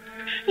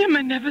 You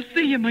may never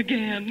see him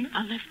again.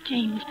 I left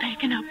James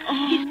packing up.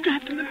 He's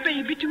strapping the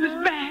baby to his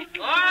back.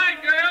 All right,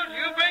 girls,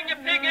 you bring your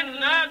piggins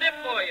and I'll dip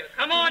for you.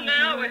 Come on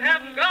now, we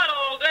haven't got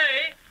all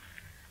day.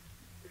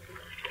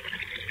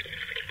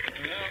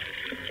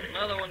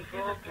 Well, another one,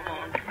 Cole. Come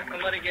on.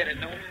 Somebody get it.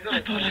 Don't spill I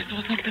it. thought I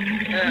saw something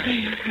moving over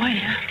there.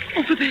 Where?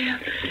 Over there.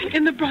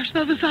 In the brush,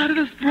 the other side of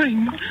the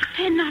spring.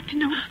 Pretend not to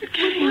notice.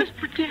 We must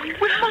pretend. We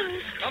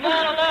must. Come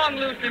on along,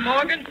 Lucy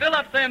Morgan. Fill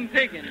up them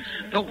piggins.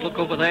 Don't look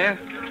over there.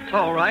 It's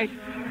all right.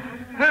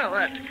 Well,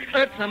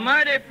 that's a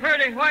mighty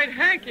pretty white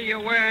hanky you're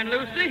wearing,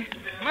 Lucy.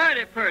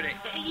 Mighty pretty.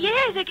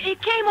 Yes, it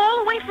came all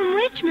the way from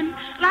Richmond.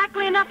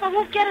 Likely enough, I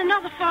won't get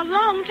another for a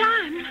long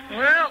time.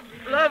 Well,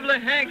 lovely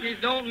hankies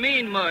don't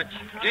mean much.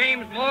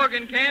 James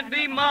Morgan can't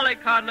be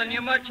mollycoddling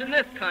you much in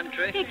this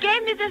country. He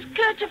gave me this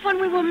kerchief when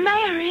we were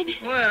married.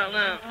 Well,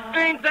 now,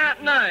 ain't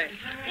that nice?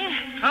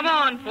 Yeah. Come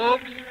on,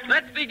 folks.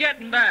 Let's be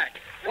getting back.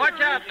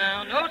 Watch out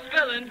now. No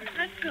spilling.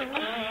 Let's go.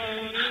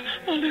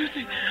 Oh,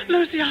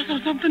 Lucy, I saw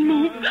something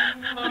move.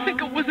 I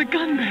think it was a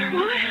gun barrel.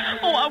 What?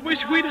 Oh, I wish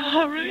we'd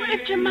hurry.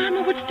 If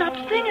Jemima would stop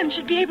singing,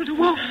 she'd be able to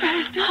walk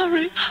faster.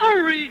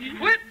 Hurry.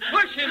 Quit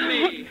pushing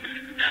me.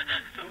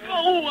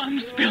 Oh,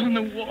 I'm spilling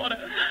the water.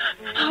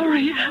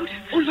 Hurry.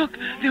 Oh, look,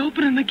 they're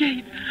opening the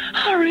gate.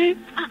 Hurry.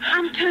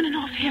 I'm turning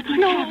off here at my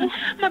No, cabin.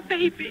 my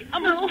baby. I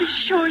must be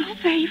sure he's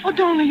safe. Oh,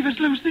 don't leave us,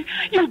 Lucy.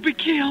 You'll be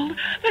killed.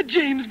 Let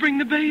James bring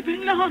the baby.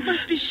 No, I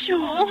must be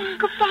sure.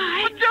 Goodbye.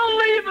 Oh, don't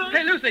leave us.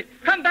 Hey, Lucy,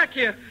 come back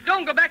here.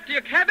 Don't go back to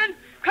your cabin.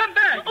 Come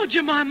back. Oh,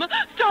 Jemima,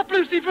 stop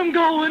Lucy from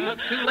going. Well,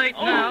 too late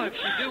now. If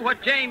she'd do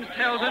what James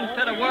tells her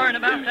instead of worrying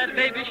about that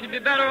baby, she'd be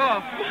better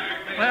off.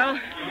 Well,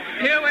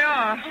 here we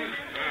are.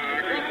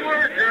 Good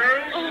work,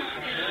 girls.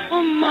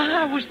 Oh,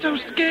 my, I was so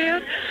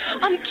scared.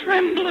 I'm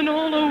trembling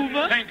all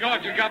over. Thank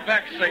God you got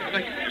back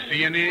safely.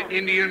 See any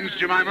Indians,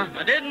 Jemima?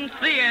 I didn't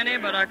see any,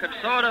 but I could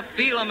sort of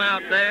feel them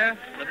out there.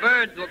 The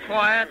birds were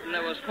quiet, and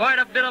there was quite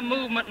a bit of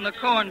movement in the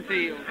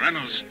cornfield.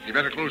 Reynolds, you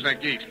better close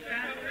that gate.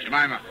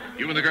 Jemima,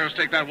 you and the girls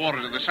take that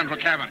water to the central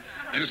cabin.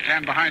 Then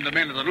stand behind the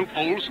men at the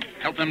loopholes and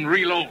help them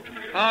reload.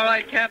 All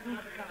right, Captain.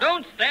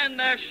 Don't stand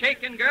there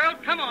shaking, girl.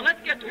 Come on,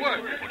 let's get to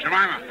work. Well,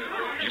 Jemima,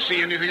 you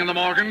see anything in the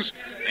Morgans?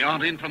 They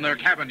aren't in from their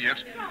cabin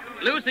yet.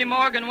 Lucy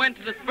Morgan went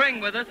to the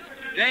spring with us.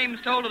 James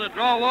told her to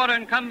draw water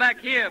and come back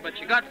here, but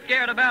she got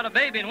scared about a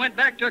baby and went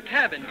back to her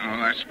cabin. Oh,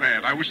 that's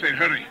bad. I wish they'd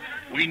hurry.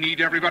 We need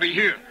everybody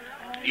here.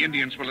 The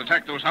Indians will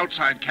attack those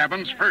outside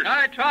cabins first.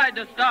 I tried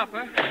to stop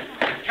her.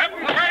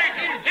 Captain Craig!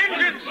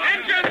 Engines!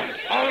 Engines!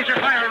 Hold your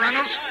fire,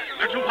 Reynolds.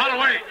 They're too far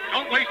away.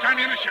 Don't waste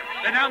ammunition.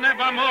 They're down there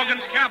by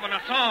Morgan's cabin. I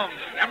saw them.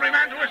 Every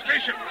man to his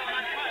station.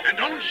 And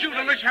don't shoot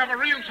unless you have a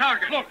real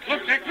target. Look,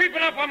 they're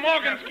creeping up on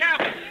Morgan's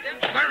cabin.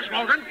 There's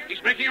Morgan.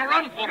 He's making a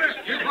run for it.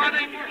 He's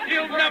running.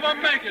 He'll never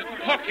make it.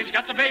 Look, he's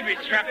got the baby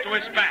strapped to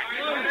his back.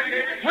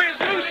 Where's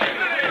Lucy?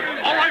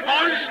 All right,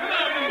 boys.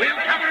 We'll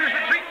cover his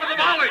retreat with a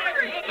volley.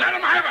 Let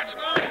him have it.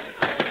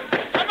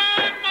 Come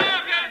on,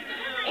 Morgan!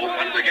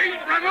 Open the gate,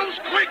 Reynolds,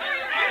 quick.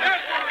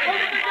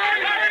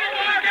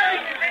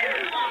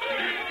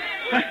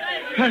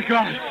 Thank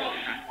God.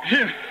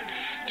 Here,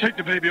 take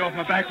the baby off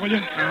my back, will you?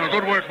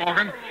 Good work,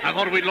 Morgan. I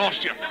thought we'd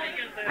lost you.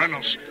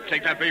 Reynolds,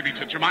 take that baby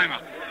to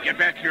Jemima. Get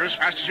back here as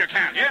fast as you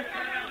can. Yeah?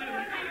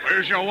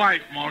 Where's your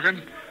wife,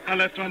 Morgan? I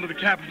left her under the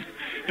cabin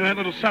in that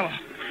little cellar.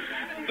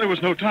 There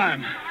was no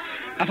time.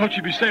 I thought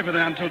she'd be safer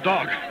there until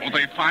dark. Won't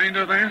they find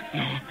her there?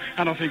 No,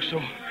 I don't think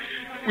so.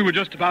 We were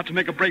just about to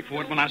make a break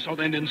for it when I saw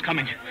the Indians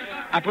coming.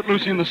 I put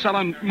Lucy in the cellar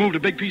and moved a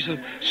big piece of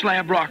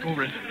slab rock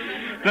over it.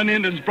 Then the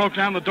Indians broke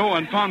down the door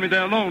and found me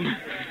there alone.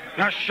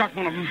 I shot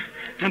one of them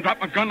and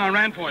dropped my gun and I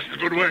ran for it.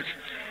 Good work.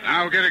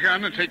 Now get a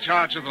gun and take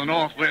charge of the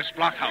northwest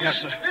blockhouse.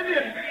 Yes, sir.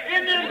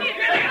 Indians!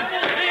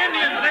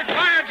 They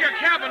fired your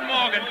cabin,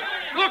 Morgan.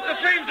 Look, the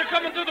flames are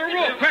coming through the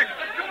roof.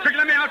 Quick,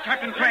 let me out,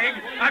 Captain Craig.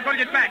 I've got to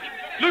get back.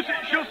 Lucy,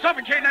 she'll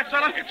suffocate in that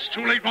cellar. It's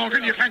too late,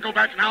 Morgan. You can't go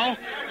back now.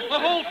 The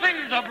whole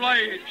thing's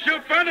ablaze. She'll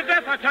burn to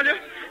death, I tell you.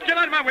 Get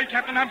out of my way,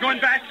 Captain. I'm going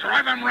back.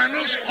 Drive him,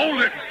 Reynolds.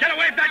 Hold it. Get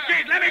away from that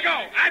gate. Let me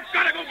go. I've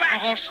got to go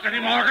back. Oh, steady,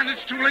 Morgan.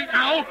 It's too late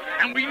now,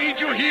 and we need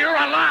you here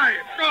alive.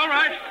 All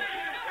right.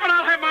 But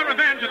I'll have my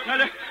revenge, I tell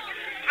you.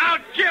 I'll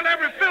kill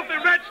every filthy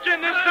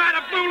redskin this side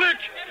of Blue Lick.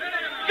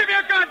 Give me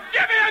a gun.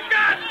 Give me a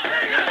gun.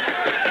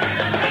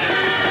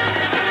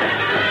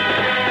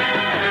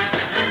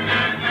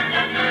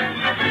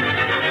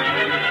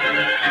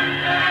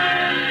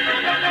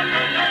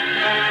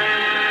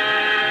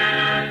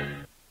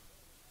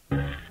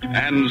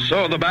 And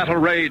so the battle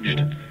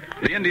raged.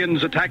 The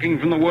Indians attacking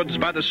from the woods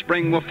by the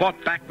spring were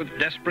fought back with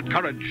desperate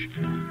courage.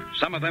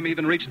 Some of them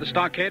even reached the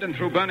stockade and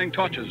threw burning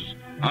torches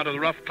onto the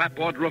rough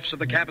clapboard roofs of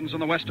the cabins on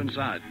the western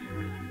side.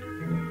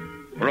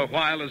 For a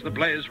while, as the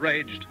blaze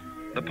raged,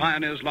 the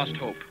pioneers lost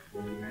hope.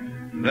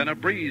 Then a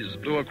breeze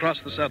blew across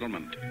the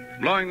settlement,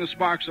 blowing the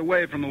sparks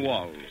away from the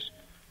walls,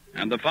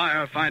 and the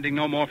fire, finding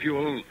no more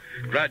fuel,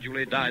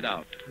 gradually died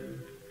out.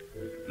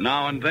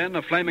 Now and then,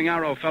 a flaming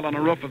arrow fell on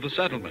a roof of the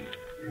settlement.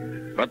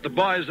 But the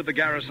boys of the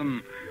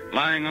garrison,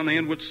 lying on the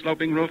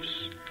inward-sloping roofs,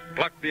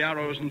 plucked the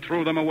arrows and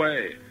threw them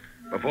away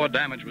before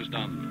damage was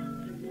done.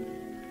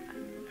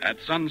 At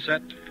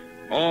sunset,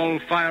 all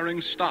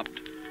firing stopped.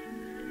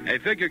 A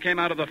figure came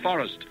out of the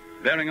forest,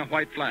 bearing a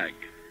white flag.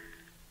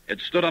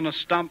 It stood on a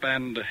stump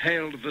and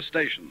hailed the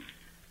station.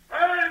 Hey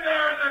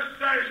there in the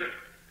station.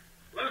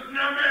 Listen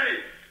to me.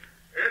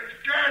 It's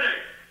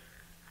Gertie.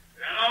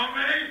 You know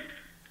me?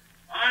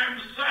 I'm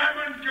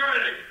Simon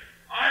Gertie.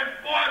 I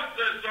fought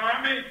this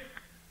army,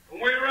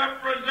 and we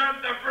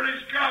represent the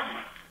British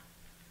government.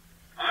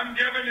 I'm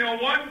giving you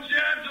one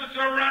chance to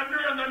surrender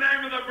in the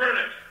name of the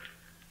British.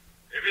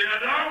 If you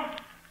don't,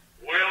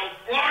 we'll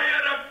blow you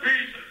to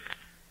pieces.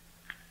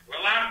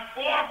 We'll have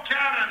 4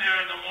 cannon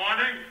here in the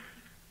morning.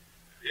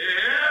 You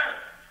hear?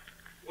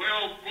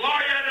 We'll blow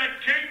you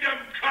to Kingdom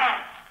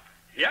Come.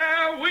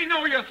 Yeah, we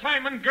know you,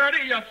 Simon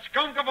Gertie, you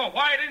skunk of a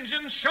white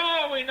Injun.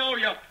 Sure, we know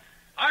you.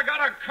 I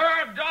got a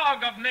cur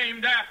dog I've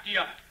named after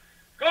you.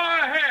 Go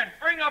ahead,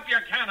 bring up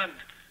your cannon.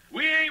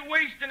 We ain't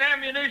wasting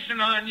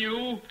ammunition on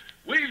you.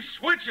 We've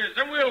switches,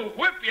 and we'll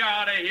whip you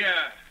out of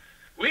here.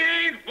 We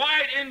ain't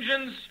white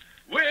Injuns.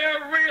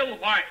 We're real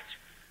white.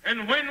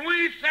 And when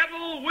we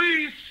settle,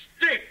 we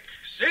stick.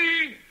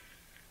 See?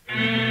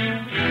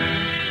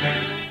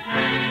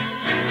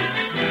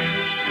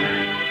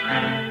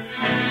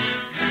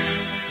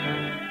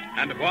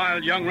 And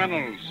while young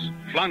Reynolds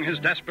flung his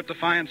desperate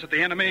defiance at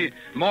the enemy,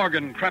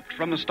 Morgan crept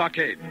from the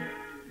stockade.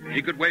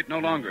 He could wait no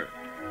longer.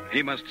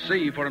 He must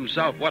see for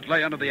himself what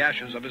lay under the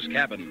ashes of his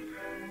cabin,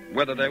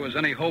 whether there was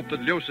any hope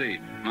that Lucy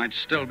might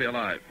still be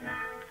alive.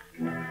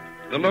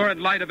 The lurid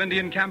light of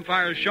Indian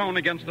campfires shone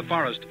against the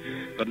forest,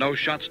 but no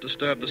shots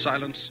disturbed the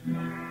silence.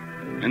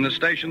 In the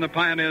station, the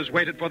pioneers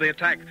waited for the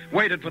attack,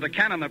 waited for the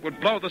cannon that would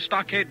blow the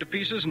stockade to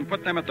pieces and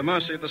put them at the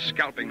mercy of the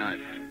scalping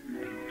knife.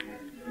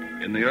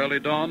 In the early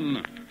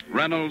dawn,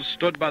 Reynolds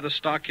stood by the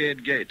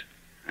stockade gate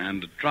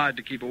and tried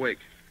to keep awake.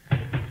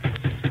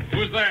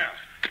 Who's there?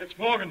 It's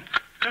Morgan.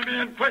 Let me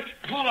in, quick.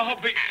 Paula, how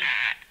big...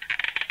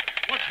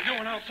 What you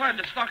doing outside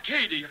the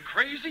stockade? Are you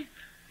crazy?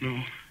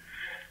 No.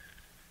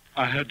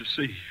 I had to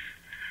see.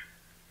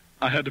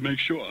 I had to make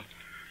sure.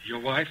 Your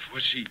wife,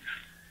 was she...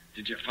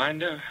 Did you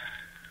find her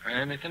or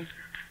anything?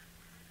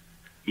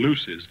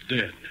 Lucy's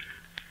dead.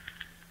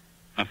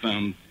 I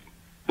found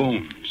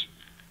bones.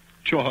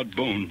 Charred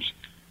bones.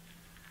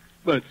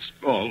 That's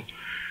all.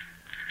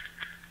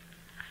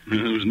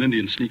 There was an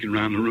Indian sneaking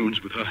around the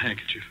ruins with her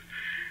handkerchief.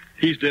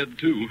 He's dead,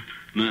 too,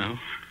 now.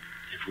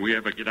 If we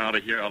ever get out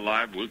of here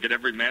alive, we'll get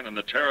every man in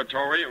the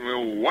territory and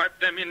we'll wipe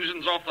them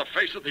Indians off the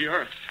face of the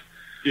earth.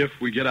 If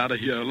we get out of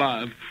here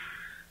alive.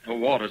 The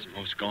water's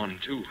most gone,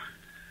 too.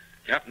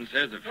 Captain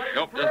says if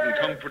help doesn't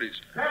come pretty...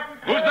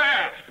 Who's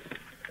there?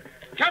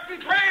 Captain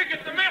Craig,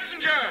 it's the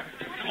messenger.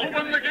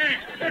 Open the gate.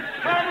 It's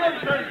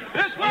Tomlinson.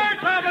 This way,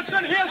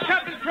 Tomlinson. Here's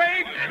Captain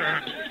Craig.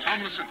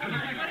 Tomlinson.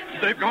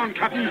 They've gone,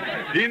 Captain.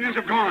 The Indians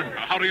have gone.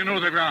 How do you know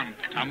they've gone,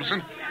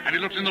 Tomlinson? Have you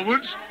looked in the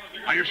woods?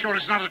 Are you sure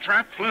it's not a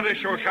trap? Plenty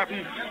sure,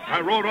 Captain.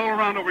 I rode all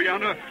around over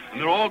yonder, and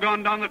they're all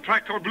gone down the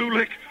track toward Blue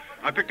Lick.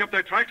 I picked up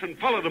their tracks and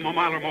followed them a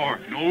mile or more.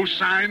 No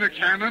sign of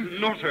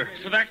cannon? No, sir.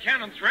 So that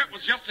cannon threat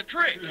was just a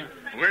trick.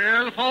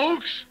 Well,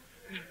 folks,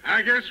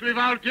 I guess we've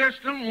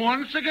outguessed them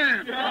once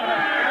again.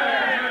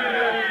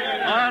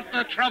 But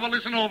the trouble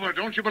isn't over.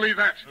 Don't you believe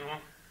that? No.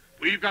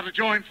 We've got to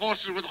join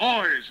forces with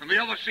Hoy's and the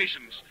other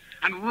stations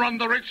and run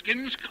the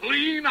Redskins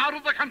clean out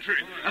of the country.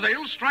 And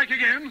they'll strike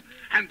again,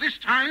 and this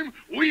time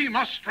we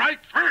must strike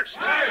first.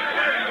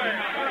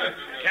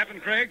 Captain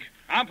Craig,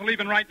 I'm for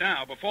leaving right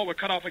now before we're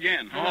cut off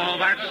again. Oh,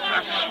 that's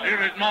the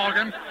spirit,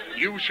 Morgan.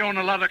 You've shown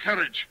a lot of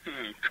courage.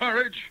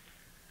 Courage?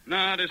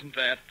 No, it isn't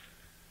that.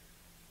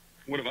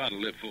 What have I to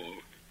live for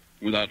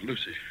without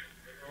Lucy?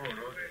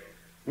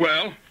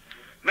 Well,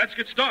 let's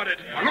get started.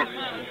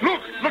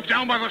 Look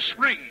down by the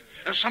spring.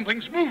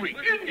 Something's moving.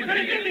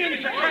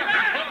 Indians!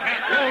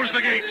 Close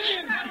the gates.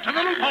 To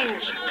the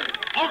loopholes.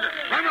 Morgan,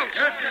 Reynolds,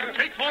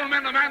 take 4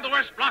 men to man the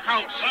west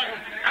blockhouse.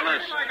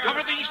 Ellis,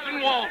 cover the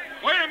eastern wall.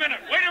 Wait a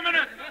minute.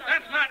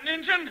 That's not an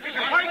Indian. He's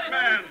a white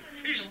man.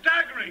 He's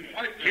staggering.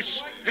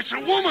 It's a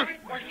woman.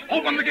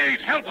 Open the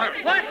gate. Help her.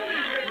 What?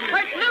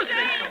 Where's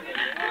Lucy?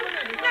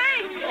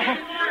 James! Oh,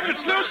 it's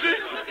Lucy.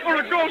 Or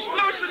a ghost.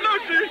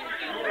 Lucy.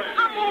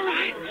 I'm all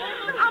right.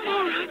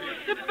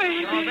 The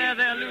baby. Oh,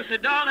 there, Lucy.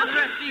 Darling,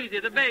 rest easy.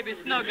 The baby's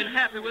snug and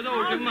happy with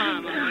old your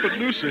mama. But,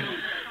 Lucy,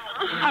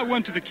 I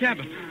went to the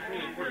cabin.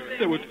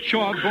 There were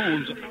charred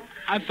bones.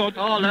 I thought...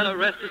 Oh, let her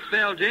rest a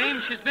spell,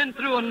 James. She's been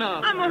through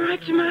enough. I'm all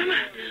right, Jemima.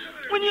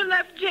 When you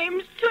left,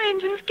 James, 2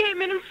 Indians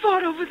came in and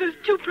fought over those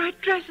 2 bright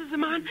dresses of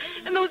mine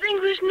and those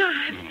English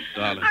knives. Oh,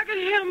 darling. I could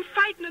hear them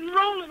fighting and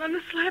rolling on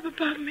the slab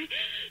above me.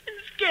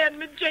 It scared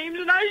me, James,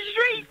 and I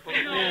shrieked.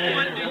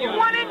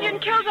 One Indian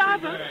killed the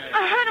other.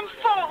 I heard him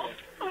fall.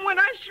 And when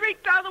I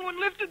shrieked, the other one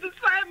lifted the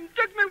slab and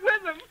took me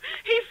with him.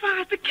 He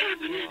fired the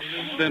cabin.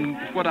 Then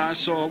what I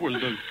saw was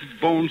the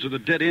bones of the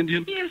dead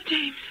Indian? Yes,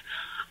 James.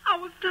 I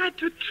was tied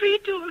to a tree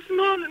till this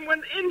morning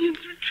when the Indians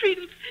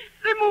retreated.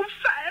 They moved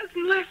fast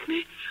and left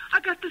me. I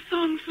got the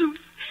songs loose.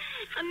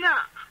 And now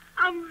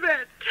I'm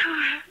very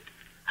tired.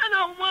 And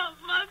I want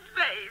my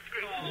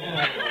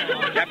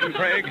baby. Captain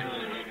Craig,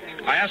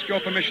 I ask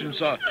your permission,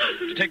 sir,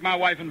 to take my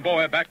wife and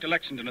boy back to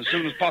Lexington as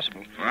soon as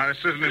possible. Well,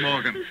 certainly,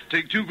 Morgan.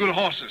 Take 2 good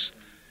horses.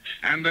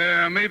 And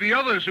there may be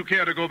others who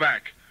care to go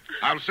back.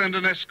 I'll send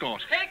an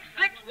escort. Take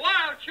 6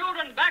 wild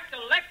children back to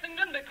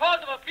Lexington because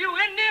of a few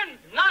Indians?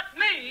 Not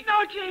me.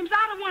 No, James,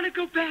 I don't want to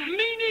go back.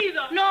 Me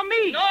neither. Nor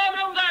me. No,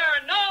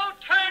 there. No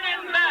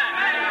turning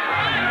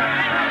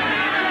back.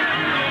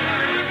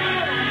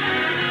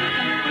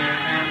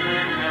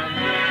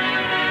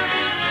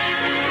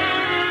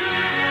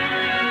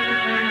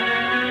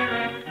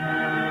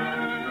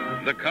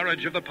 The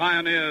courage of the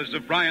pioneers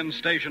of Bryan's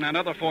Station and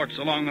other forts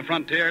along the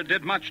frontier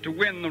did much to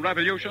win the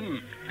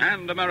Revolution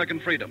and American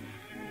freedom.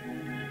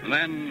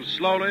 Then,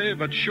 slowly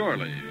but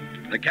surely,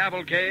 the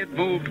cavalcade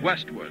moved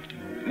westward,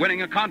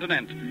 winning a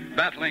continent,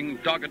 battling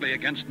doggedly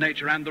against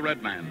nature and the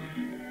red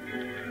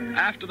man.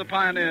 After the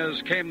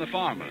pioneers came the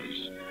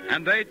farmers,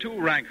 and they too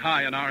rank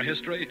high in our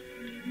history.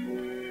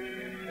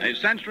 A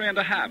century and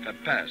a half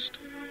have passed.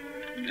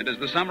 It is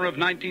the summer of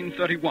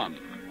 1931.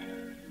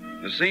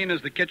 The scene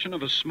is the kitchen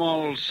of a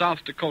small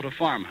South Dakota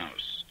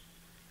farmhouse.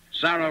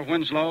 Sarah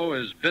Winslow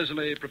is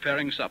busily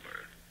preparing supper.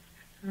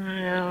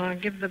 Well, I'll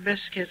give the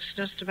biscuits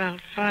just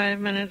about 5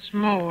 minutes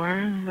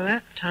more. By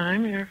that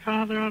time, your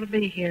father ought to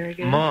be here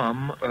again.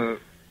 Mom,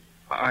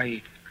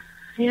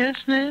 Yes,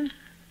 Ned?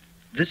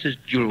 This is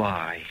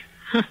July.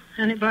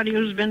 Anybody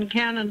who's been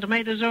canning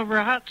tomatoes over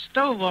a hot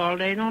stove all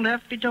day don't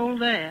have to be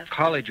told that.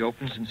 College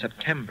opens in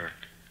September.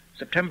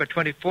 September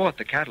 24th,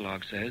 the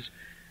catalog says.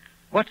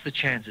 What's the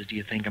chances, do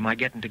you think, of my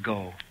getting to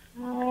go?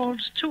 Oh,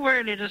 it's too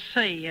early to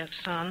say yet,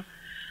 son.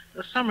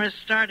 The summer's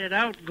started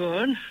out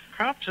good.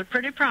 Crops are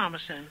pretty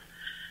promising.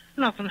 If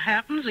nothing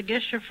happens, I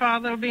guess your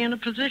father will be in a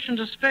position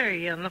to spare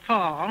you in the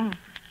fall.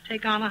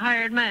 take on a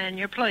hired man in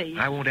your place.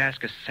 I won't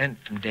ask a cent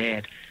from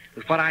Dad.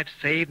 With what I've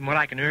saved and what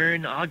I can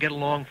earn, I'll get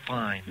along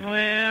fine.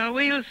 Well,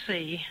 we'll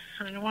see.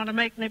 I don't want to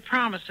make any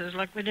promises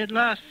like we did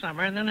last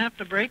summer and then have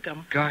to break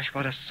them. Gosh,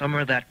 what a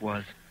summer that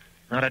was.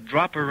 Not a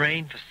drop of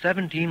rain for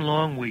 17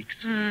 long weeks.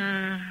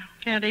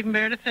 Can't even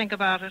bear to think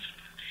about it.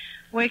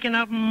 Waking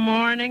up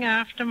morning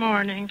after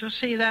morning to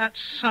see that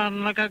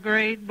sun like a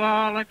great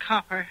ball of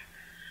copper.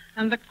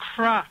 And the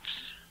crops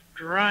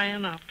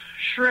drying up,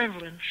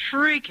 shriveling,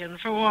 shrieking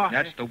for water.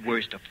 That's the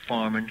worst of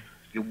farming.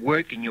 You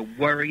work and you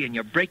worry and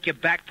you break your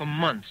back for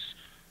months.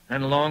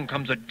 Then along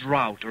comes a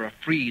drought or a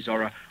freeze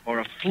or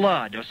a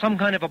flood or some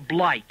kind of a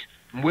blight.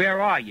 And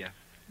where are you?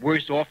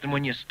 Worse off than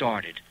when you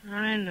started.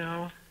 I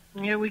know.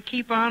 Yeah, we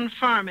keep on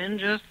farming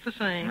just the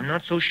same. I'm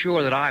not so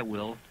sure that I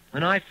will.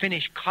 When I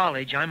finish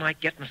college, I might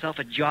get myself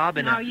a job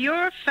in Now,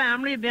 your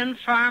family have been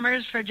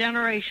farmers for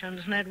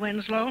generations, Ned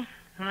Winslow.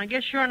 And I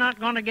guess you're not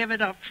going to give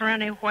it up for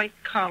any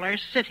white-collar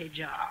city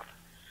job.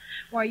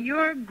 Why,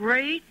 your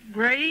great...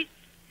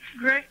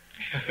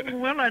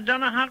 Well, I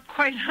don't know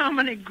quite how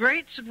many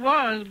greats it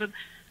was, but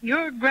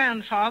your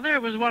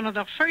grandfather was one of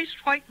the first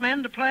white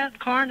men to plant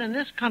corn in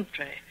this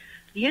country.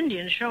 The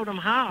Indians showed him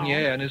how.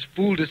 Yeah, and his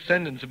fool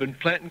descendants have been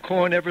planting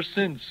corn ever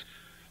since.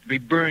 To be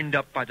burned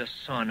up by the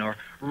sun, or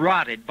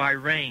rotted by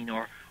rain,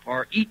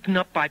 or eaten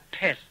up by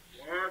pests.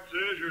 What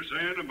is you're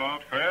saying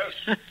about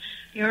pests?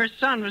 Your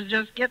son was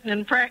just getting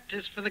in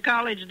practice for the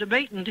college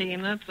debating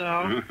team, that's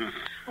all.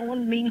 Oh,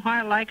 and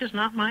meanwhile, like as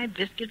not, my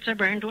biscuits are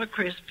burned to a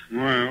crisp.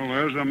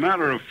 Well, as a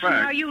matter of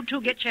fact... Now, you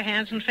two get your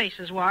hands and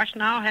faces washed,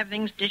 and I'll have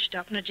things dished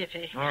up in a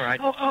jiffy. All right.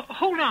 Oh,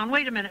 hold on.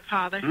 Wait a minute,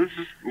 Father.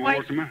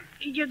 What's the matter?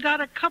 You got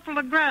a couple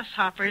of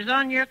grasshoppers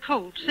on your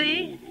coat,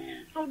 see?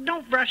 Oh,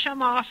 don't brush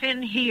them off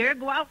in here.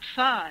 Go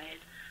outside.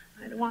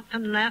 I don't want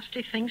them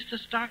nasty things to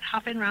start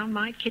hopping around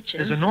my kitchen.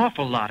 There's an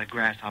awful lot of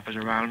grasshoppers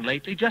around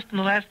lately, just in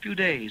the last few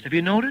days. Have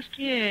you noticed?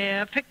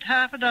 Yeah, I picked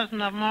half a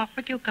dozen of them off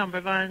my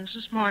cucumber vines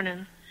this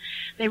morning.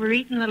 They were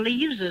eating the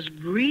leaves as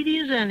greedy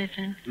as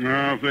anything.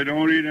 Now, if they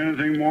don't eat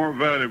anything more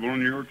valuable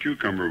than your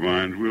cucumber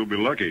vines, we'll be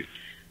lucky.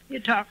 You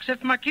talk as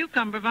if my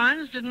cucumber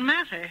vines didn't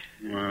matter.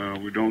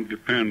 Well, we don't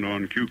depend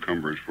on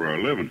cucumbers for our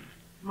living.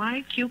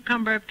 My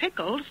cucumber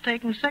pickle's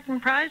taken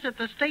second prize at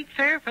the state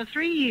fair for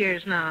 3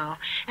 years now.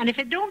 And if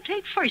it don't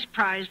take first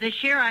prize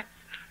this year,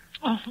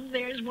 Oh,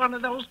 there's one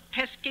of those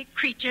pesky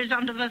creatures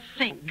under the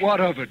sink. What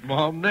of it,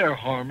 Mom? They're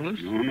harmless.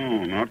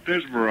 No, not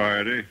this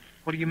variety.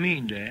 What do you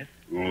mean, Dad?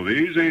 Well,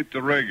 these ain't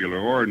the regular,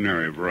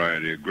 ordinary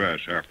variety of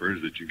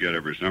grasshoppers that you get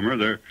every summer.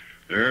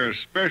 They're a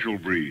special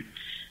breed.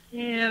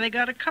 Yeah, they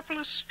got a couple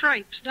of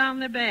stripes down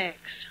their backs.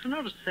 I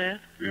noticed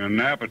that. And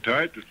an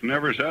appetite that's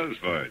never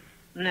satisfied.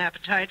 An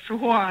appetite for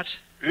what?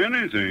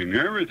 Anything,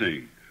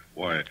 everything.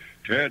 Why,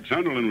 Tad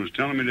Sunderland was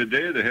telling me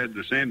today they had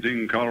the same thing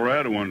in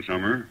Colorado one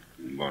summer,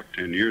 about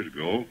 10 years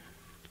ago.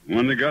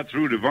 When they got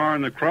through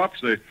devouring the crops,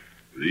 they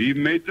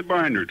even ate the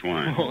binder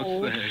twine.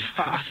 Oh,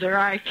 Father,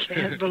 I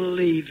can't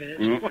believe it.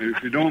 Well,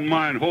 if you don't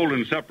mind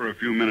holding supper a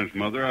few minutes,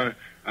 Mother,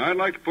 I'd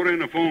like to put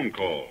in a phone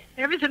call.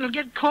 Everything will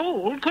get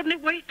cold. Couldn't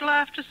it wait till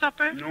after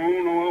supper? No,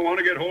 I want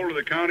to get hold of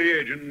the county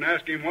agent and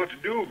ask him what to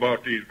do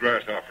about these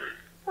grasshoppers.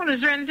 Well,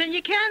 is there anything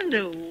you can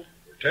do?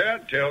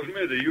 Tad tells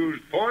me they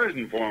used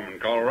poison for them in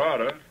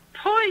Colorado.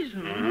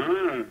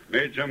 Poison?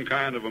 Made some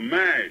kind of a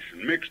mash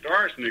and mixed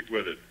arsenic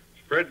with it.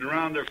 Spread it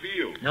around their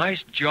fields.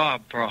 Nice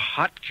job for a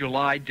hot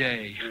July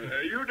day.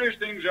 You dish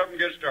things up and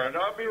get started.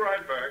 I'll be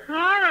right back. All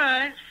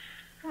right.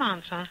 Come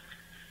on, son.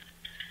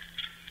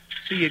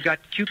 See, you got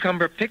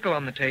cucumber pickle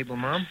on the table,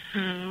 Mom.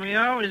 We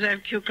always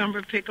have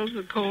cucumber pickles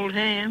with cold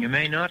ham. You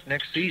may not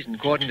next season,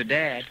 according to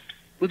Dad.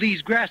 With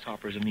these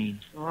grasshoppers, I mean.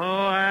 Oh,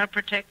 I'll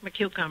protect my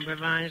cucumber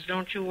vines.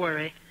 Don't you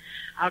worry.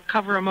 I'll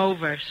cover them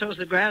over so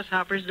the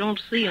grasshoppers don't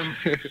see them.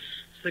 It's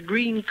the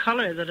green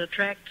color that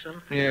attracts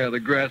them. Yeah, the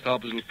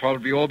grasshoppers will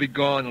probably all be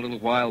gone in a little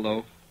while,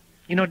 though.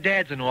 You know,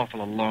 Dad's an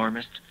awful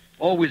alarmist.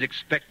 Always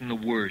expecting the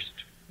worst.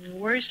 The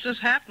worst has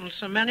happened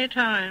so many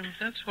times.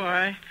 That's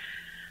why.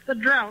 The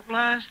drought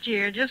last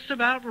year just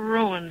about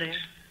ruined him.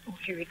 Oh,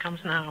 here he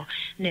comes now.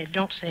 Ned,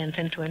 don't say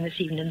anything to him this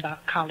evening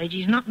about college.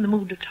 He's not in the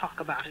mood to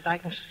talk about it. I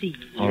can see.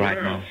 All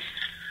right, Mom.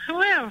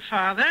 Well,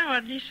 Father,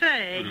 what did he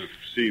say?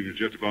 Seems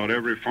just about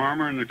every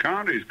farmer in the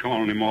county is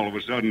calling him all of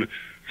a sudden to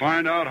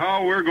find out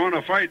how we're going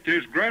to fight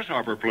this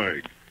grasshopper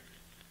plague.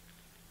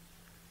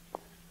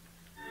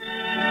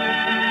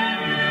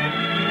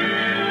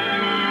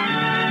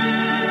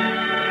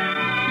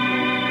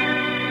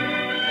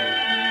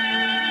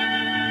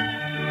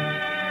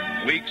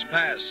 Weeks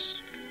pass.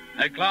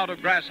 A cloud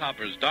of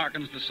grasshoppers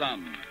darkens the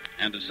sun,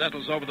 and it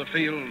settles over the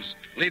fields,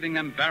 leaving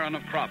them barren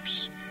of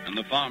crops and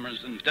the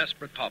farmers in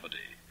desperate poverty.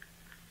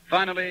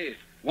 Finally,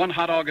 one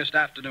hot August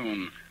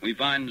afternoon, we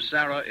find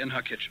Sarah in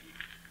her kitchen.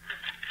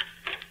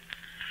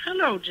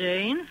 Hello,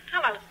 Jane.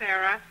 Hello,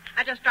 Sarah.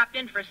 I just dropped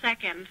in for a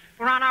second.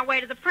 We're on our way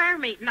to the prayer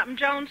meeting up in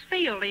Jones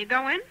Field. Are you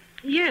going?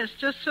 Yes,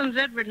 just as soon as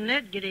Edward and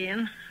Ned get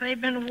in.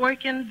 They've been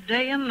working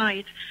day and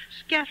night,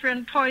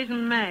 scattering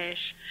poison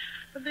mash.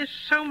 But there's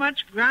so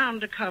much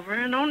ground to cover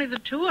and only the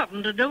two of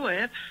them to do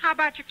it. How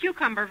about your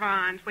cucumber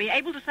vines? Were you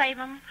able to save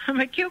them?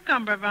 My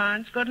cucumber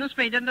vines. Goodness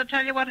me, didn't I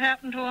tell you what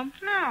happened to them?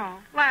 No.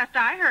 Last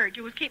I heard,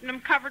 you was keeping them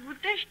covered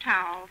with dish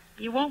towels.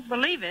 You won't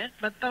believe it,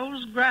 but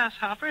those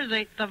grasshoppers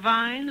ate the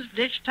vines,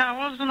 dish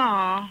towels, and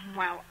all.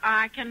 Well,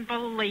 I can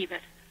believe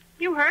it.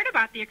 You heard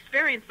about the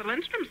experience the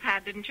Lindstroms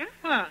had, didn't you?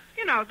 What?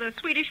 You know, the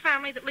Swedish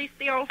family that leased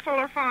the old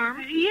Fuller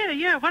farm.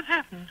 Yeah. What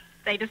happened?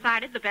 They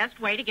decided the best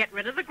way to get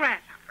rid of the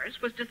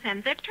grasshoppers was to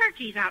send their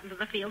turkeys out into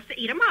the fields to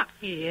eat them up.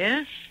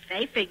 Yeah?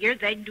 They figured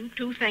they'd do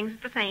two things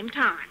at the same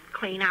time.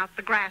 Clean out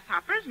the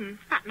grasshoppers and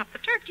fatten up the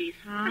turkeys.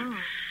 Oh.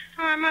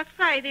 I must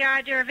say, the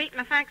idea of eating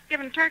a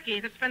Thanksgiving turkey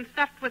that's been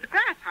stuffed with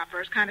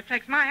grasshoppers kind of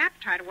takes my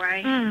appetite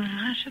away.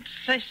 I should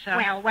say so.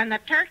 Well, when the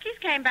turkeys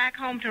came back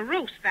home to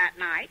roost that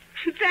night,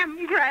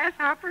 them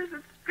grasshoppers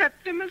had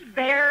stripped them as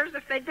bare as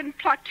if they'd been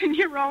plucked in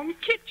your own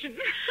kitchen.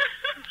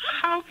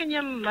 How can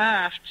you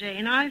laugh,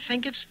 Jane? I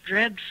think it's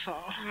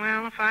dreadful.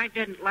 Well, if I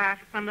didn't laugh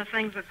at some of the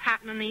things that's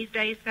happening these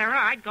days, Sarah,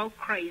 I'd go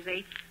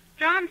crazy.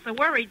 John's so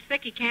worried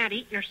sick he can't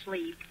eat nor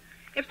sleep.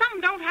 If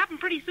something don't happen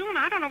pretty soon,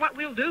 I don't know what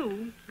we'll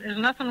do. There's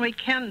nothing we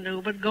can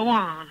do but go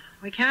on.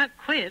 We can't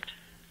quit.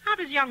 How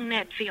does young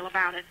Ned feel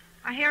about it?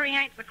 I hear he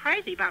ain't so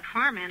crazy about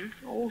farming.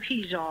 Oh,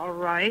 he's all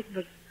right,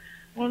 but,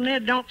 well,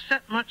 Ned don't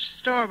set much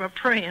store by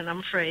praying, I'm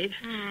afraid.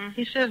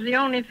 He says the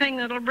only thing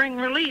that'll bring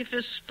relief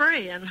is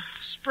spraying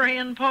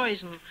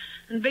poison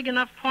in big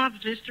enough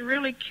quantities to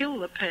really kill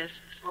the pests.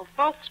 Well,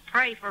 folks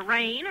pray for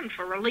rain and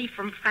for relief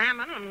from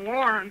famine and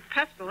war and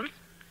pestilence.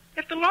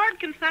 If the Lord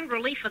can send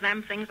relief for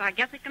them things, I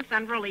guess he can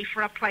send relief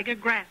for a plague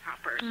of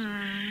grasshoppers.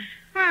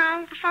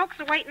 Well, the folks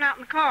are waiting out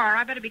in the car.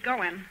 I better be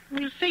going.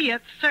 We'll see you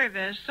at the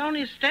service.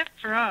 Only a step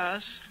for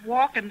us.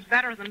 Walking's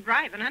better than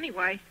driving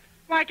anyway.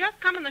 Why, just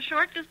coming the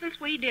short distance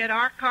we did,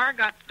 our car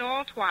got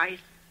stalled twice.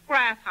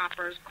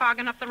 Grasshoppers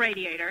clogging up the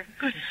radiator.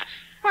 Goodness.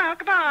 Well,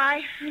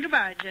 goodbye.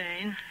 Goodbye,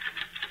 Jane.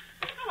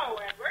 Hello,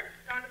 Edward.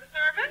 Going to the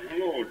service?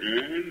 Hello,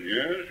 Jane.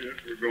 Yes,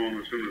 we're going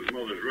as soon as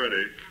Mother's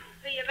ready.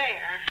 See you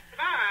there.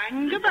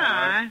 Goodbye.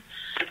 Goodbye.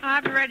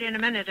 I'll be ready in a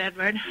minute,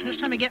 Edward. Just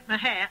let me get my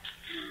hat.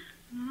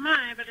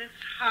 My, but it's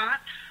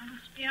hot.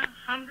 Must be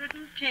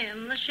 110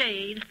 in the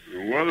shade.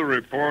 The weather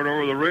report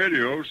over the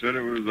radio said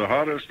it was the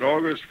hottest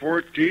August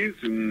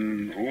 14th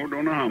in,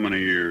 don't know how many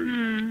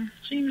years.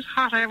 Seems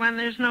hotter when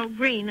there's no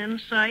green in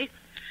sight.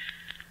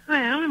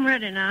 Well, I'm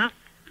ready now.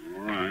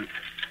 All right.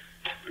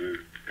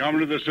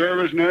 Coming to the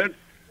service, Ned?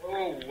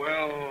 Oh,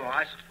 well,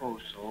 I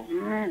suppose so.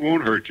 Oh, it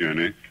won't hurt you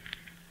any.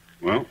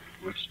 Well,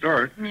 let's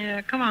start.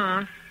 Yeah, come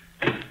on.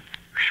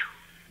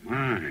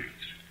 My, it's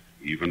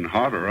even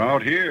hotter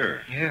out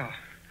here. Yeah.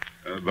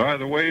 By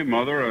the way,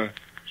 Mother, I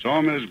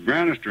saw Miss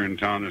Granister in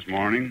town this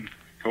morning.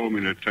 Told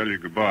me to tell you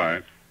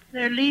goodbye.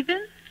 They're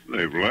leaving?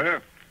 They've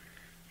left.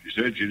 She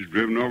said she'd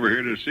driven over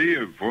here to see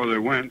you before they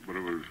went, but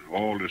it was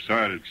all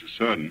decided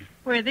so sudden.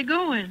 Where are they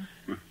going?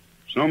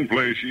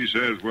 Someplace, she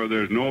says, where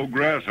there's no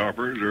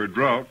grasshoppers or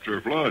droughts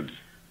or floods.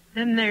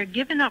 Then they're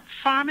giving up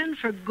farming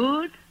for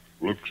good?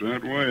 Looks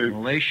that way.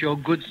 Well, they show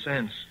good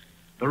sense.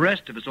 The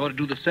rest of us ought to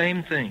do the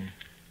same thing.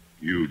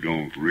 You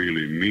don't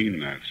really mean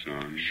that,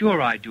 son.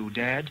 Sure I do,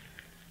 Dad.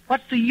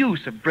 What's the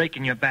use of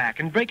breaking your back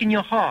and breaking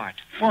your heart,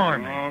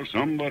 farming? Oh,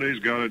 somebody's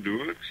got to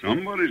do it.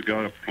 Somebody's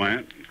got to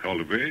plant and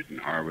cultivate and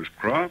harvest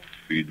crops,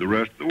 feed the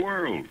rest of the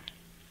world.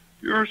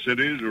 Your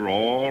cities are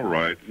all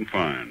right and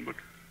fine, but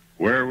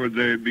where would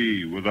they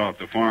be without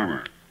the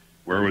farmer?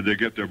 Where would they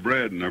get their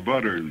bread and their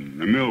butter and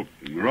their milk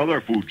and their other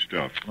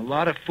foodstuff? A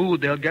lot of food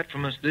they'll get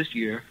from us this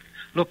year.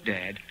 Look,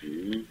 Dad.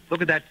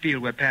 Look at that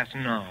field we're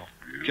passing now.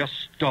 Just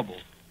stubble.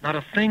 Not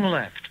a thing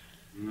left.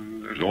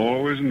 There's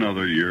always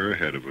another year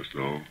ahead of us,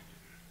 though.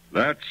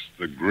 That's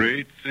the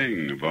great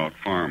thing about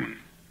farming.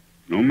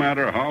 No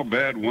matter how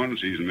bad one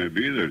season may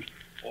be, there's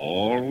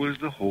always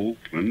the hope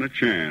and the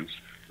chance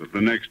that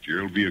the next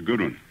year will be a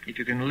good one. If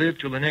you can live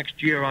till the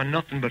next year on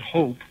nothing but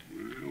hope.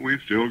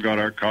 We've still got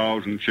our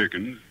cows and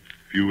chickens,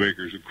 a few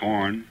acres of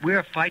corn.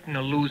 We're fighting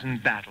a losing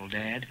battle,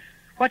 Dad.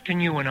 What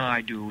can you and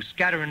I do,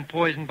 scattering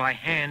poison by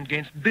hand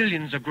against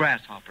billions of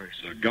grasshoppers?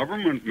 The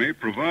government may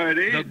provide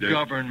aid. The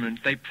government.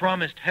 They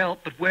promised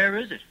help, but where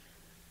is it?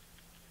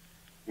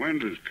 When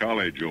does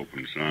college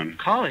open, son?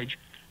 College?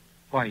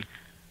 Why,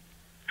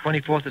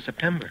 24th of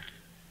September.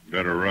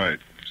 Better write.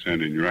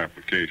 Send in your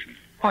application.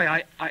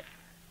 Why,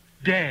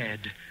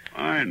 Dad.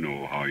 I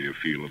know how you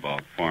feel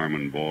about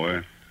farming,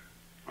 boy.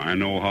 I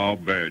know how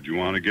bad you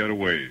want to get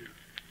away.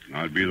 And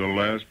I'd be the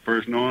last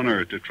person on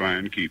earth to try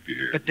and keep you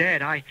here. But,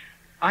 Dad,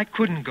 I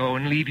couldn't go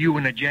and leave you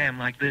in a jam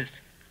like this.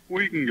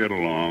 We can get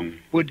along.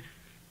 Would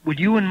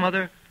you and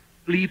Mother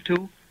leave,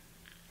 too?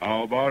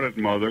 How about it,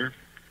 Mother?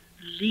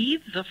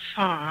 Leave the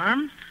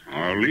farm?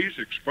 Our lease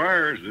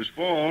expires this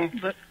fall.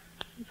 But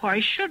why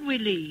should we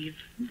leave?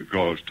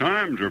 Because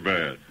times are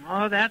bad.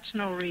 Oh, that's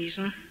no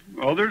reason.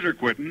 Others are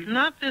quitting.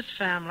 Not this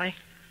family.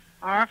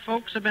 Our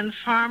folks have been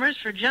farmers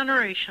for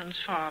generations,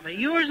 Father.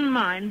 Yours and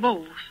mine,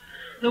 both.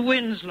 The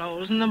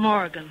Winslows and the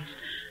Morgans.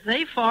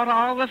 They fought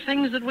all the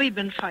things that we've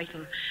been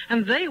fighting,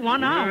 and they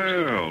won out.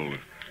 Well,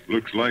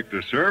 Looks like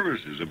the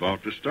service is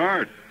about to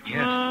start.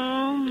 Yes.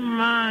 Oh,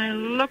 my,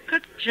 look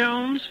at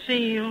Jones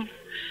Field.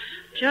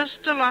 Just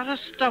a lot of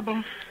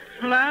stubble.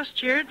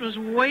 Last year it was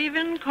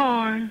waving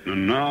corn.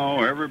 And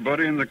now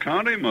everybody in the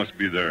county must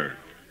be there.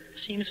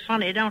 Seems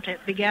funny, don't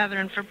it, be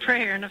gathering for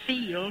prayer in a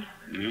field?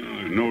 Yeah,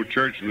 there's no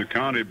church in the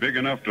county big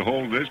enough to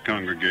hold this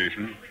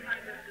congregation.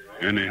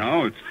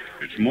 Anyhow,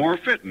 it's more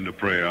fitting to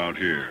pray out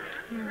here.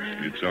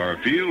 It's our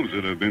fields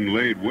that have been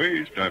laid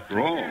waste, after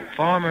all.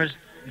 Farmers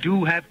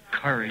do have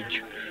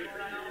courage.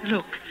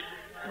 Look,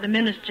 the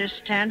minister's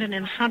standing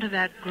in front of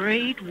that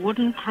great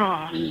wooden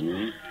cross.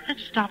 Mm-hmm.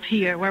 Let's stop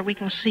here where we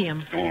can see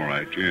him. All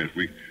right, yes,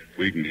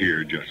 we can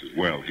hear just as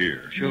well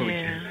here. Sure we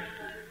Yeah. can.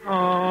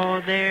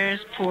 Oh, there's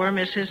poor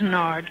Mrs.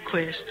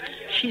 Nordquist.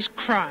 She's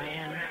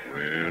crying.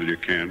 Well, you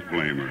can't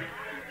blame her.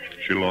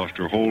 She lost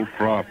her whole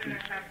crop, and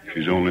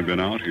she's only been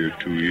out here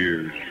 2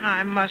 years.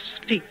 I must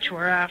speak to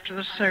her after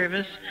the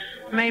service.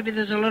 Maybe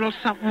there's a little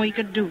something we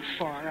could do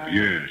for her.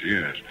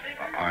 Yes.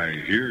 I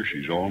hear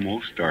she's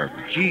almost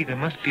starving. Gee, there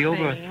must be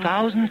over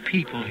 1,000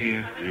 people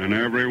here. And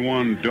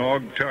everyone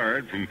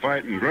dog-tired from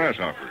fighting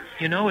grasshoppers.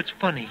 You know, it's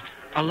funny.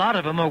 A lot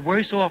of them are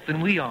worse off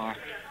than we are.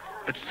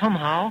 But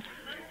somehow,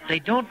 they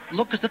don't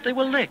look as if they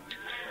were licked.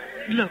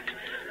 Look,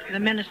 the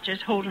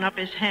minister's holding up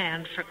his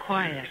hand for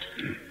quiet.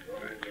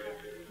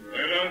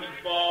 Let us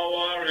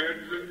bow our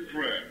heads in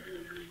prayer.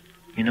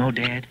 You know,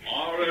 Dad,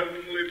 Our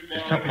Heavenly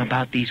there's something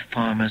about these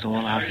farmers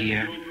all out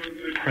here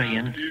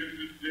praying.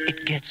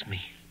 It gets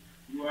me.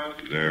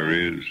 There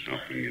is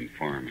something in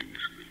farming.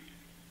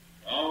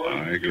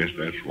 I guess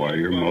that's why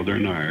your mother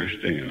and I are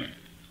staying.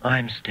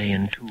 I'm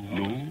staying, too.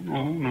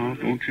 No,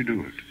 don't you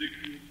do it.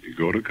 You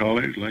go to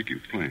college like you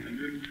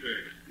planned.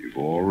 You've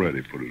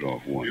already put it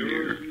off 1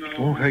 year. It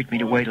won't hurt me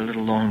to wait a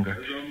little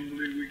longer.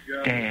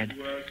 Dad,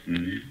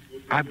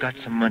 I've got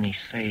some money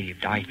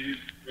saved.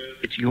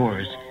 It's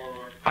yours.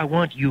 I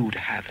want you to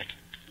have it.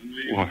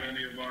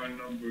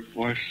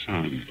 Why,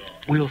 son?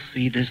 We'll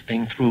see this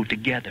thing through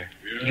together.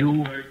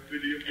 You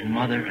and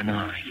Mother and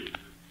I.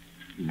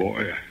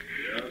 Boy,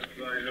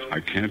 I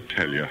can't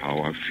tell you how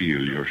I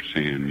feel you're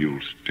saying you'll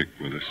stick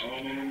with us.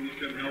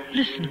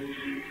 Listen,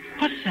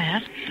 what's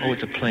that? Oh,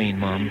 it's a plane,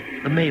 Mom.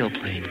 The mail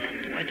plane.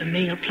 Why, the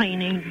mail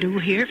plane ain't due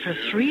here for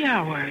 3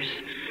 hours.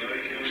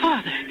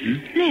 Father,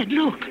 Ned,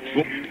 look.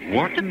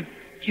 What?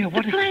 Yeah,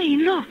 what the is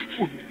plane, look.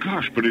 Oh,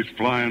 gosh, but it's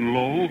flying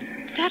low.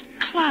 That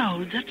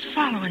cloud that's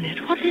following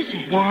it, what is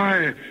it?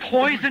 Why?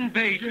 Poison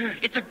bait.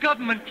 It's a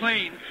government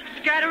plane.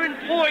 Scattering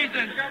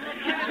poison.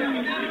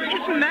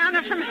 It's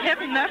manna from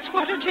heaven, that's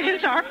what it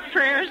is. Our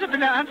prayers have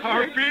been answered.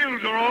 Our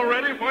fields are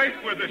already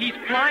white with it. He's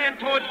flying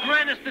towards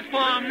Granister's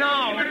farm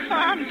now. The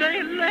farm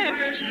they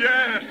left.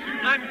 Yes.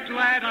 I'm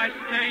glad I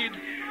stayed.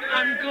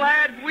 I'm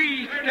glad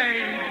we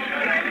stayed.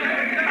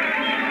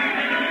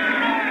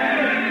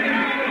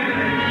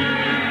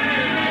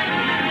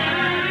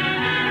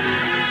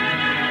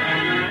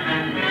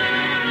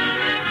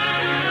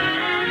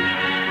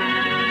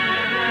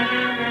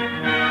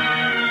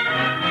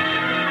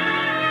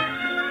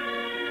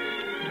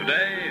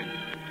 Today,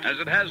 as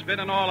it has been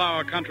in all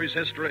our country's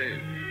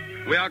history,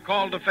 we are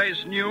called to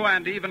face new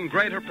and even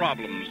greater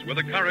problems with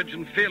the courage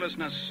and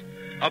fearlessness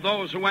of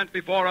those who went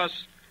before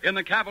us in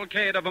the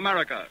Cavalcade of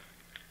America.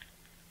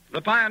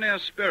 The pioneer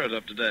spirit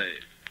of today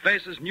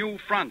faces new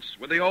fronts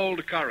with the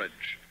old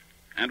courage.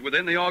 And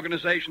within the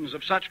organizations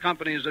of such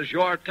companies as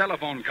your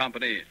telephone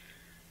company,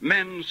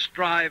 men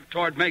strive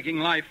toward making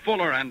life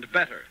fuller and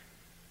better.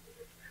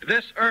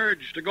 This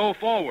urge to go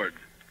forward,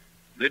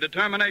 the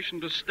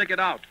determination to stick it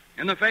out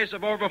in the face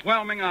of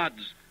overwhelming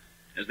odds,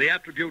 is the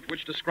attribute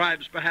which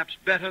describes perhaps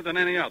better than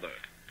any other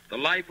the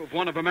life of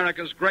one of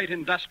America's great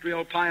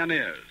industrial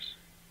pioneers,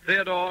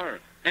 Theodore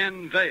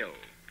N. Vail,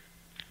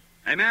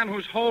 a man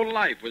whose whole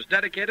life was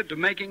dedicated to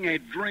making a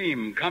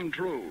dream come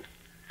true,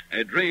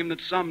 a dream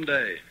that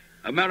someday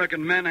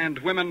American men and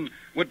women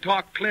would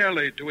talk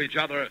clearly to each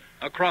other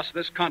across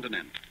this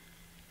continent.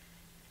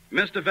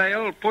 Mr.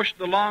 Vail pushed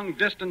the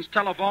long-distance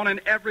telephone in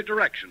every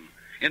direction,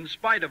 in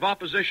spite of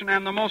opposition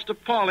and the most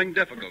appalling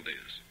difficulties.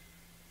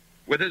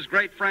 With his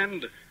great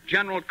friend,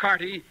 General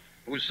Carty,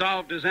 who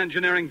solved his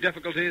engineering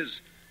difficulties,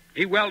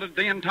 he welded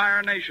the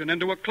entire nation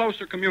into a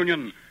closer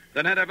communion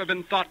than had ever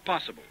been thought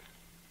possible.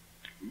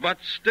 But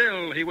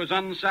still he was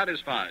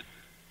unsatisfied.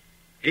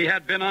 He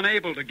had been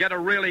unable to get a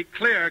really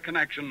clear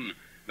connection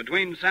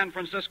between San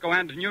Francisco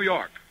and New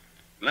York.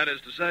 That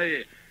is to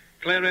say,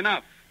 clear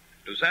enough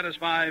to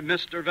satisfy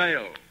Mr.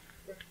 Vail.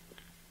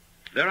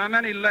 There are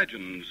many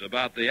legends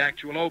about the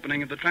actual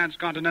opening of the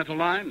transcontinental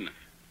line.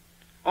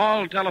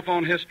 All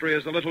telephone history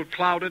is a little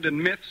clouded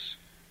in myths,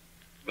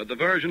 but the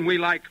version we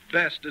like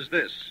best is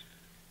this.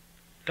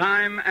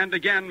 Time and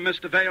again,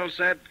 Mr. Vail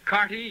said,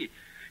 "Carty,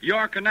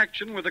 your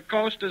connection with the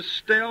coast is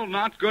still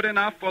not good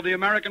enough for the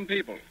American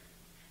people."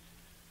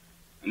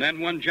 And then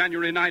one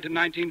January night in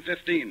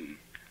 1915,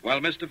 while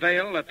Mr.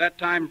 Vail, at that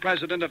time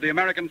president of the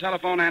American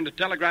Telephone and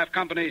Telegraph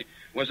Company,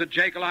 was at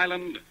Jekyll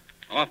Island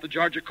off the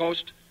Georgia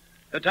coast,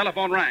 the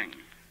telephone rang.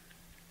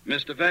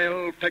 Mr.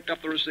 Vail picked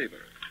up the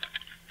receiver.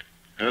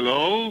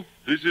 Hello,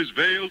 this is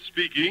Vale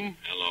speaking.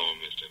 Hello,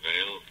 Mr.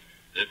 Vale.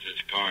 This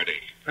is Carty.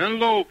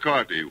 Hello,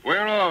 Carty.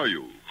 Where are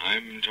you?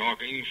 I'm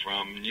talking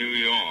from New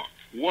York.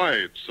 Why,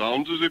 it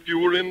sounds as if you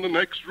were in the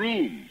next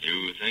room.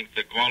 You think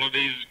the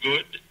quality's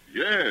good?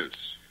 Yes.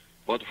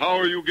 But how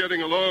are you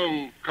getting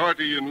along,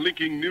 Carty, in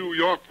linking New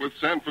York with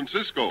San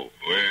Francisco?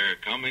 We're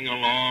coming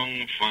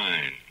along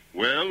fine.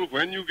 Well,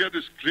 when you get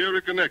as clear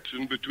a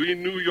connection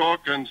between New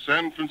York and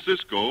San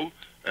Francisco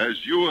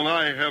as you and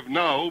I have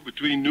now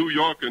between New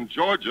York and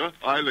Georgia,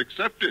 I'll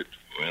accept it.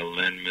 Well,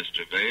 then,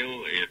 Mr.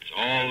 Vale, it's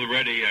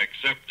already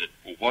accepted.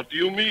 What do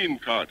you mean,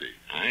 Carty?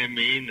 I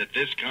mean that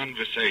this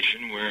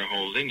conversation we're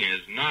holding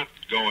is not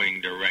going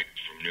direct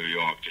from New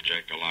York to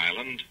Jekyll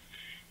Island.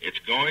 It's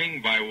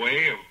going by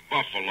way of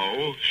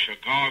Buffalo,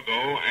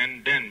 Chicago,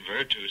 and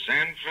Denver to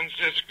San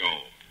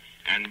Francisco,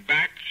 and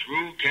back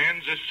through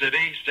Kansas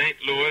City, St.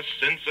 Louis,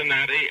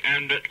 Cincinnati,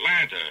 and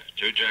Atlanta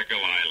to Jekyll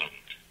Island.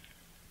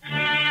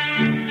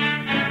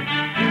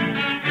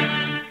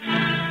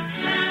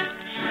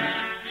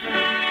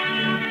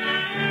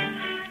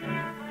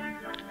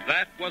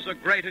 That was a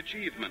great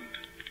achievement.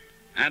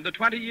 And the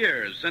 20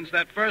 years since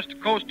that first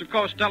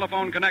coast-to-coast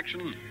telephone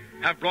connection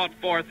have brought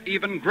forth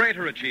even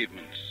greater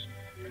achievements.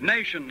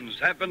 Nations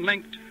have been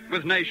linked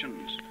with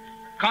nations,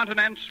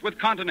 continents with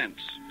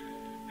continents.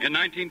 In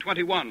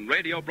 1921,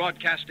 radio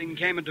broadcasting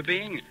came into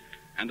being,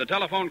 and the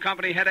telephone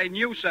company had a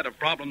new set of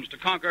problems to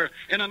conquer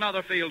in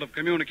another field of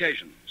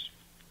communications.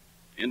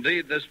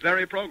 Indeed, this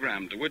very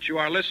program to which you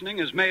are listening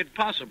is made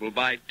possible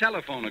by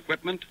telephone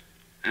equipment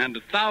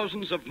and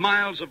thousands of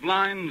miles of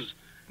lines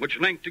which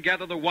link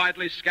together the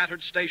widely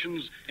scattered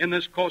stations in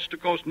this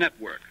coast-to-coast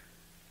network.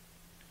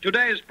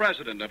 Today's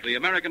president of the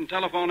American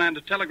Telephone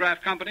and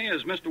Telegraph Company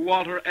is Mr.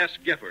 Walter S.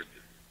 Gifford.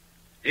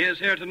 He is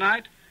here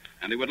tonight,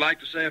 and he would like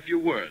to say a few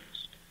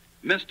words.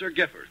 Mr.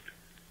 Gifford.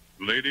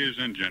 Ladies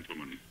and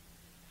gentlemen,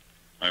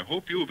 I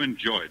hope you have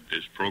enjoyed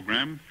this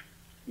program.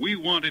 We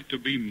want it to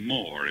be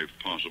more, if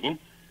possible,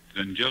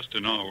 than just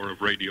an hour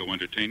of radio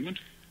entertainment.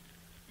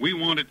 We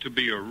want it to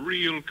be a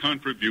real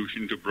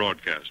contribution to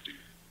broadcasting,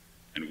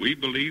 and we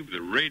believe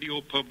the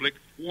radio public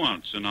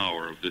wants an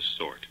hour of this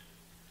sort.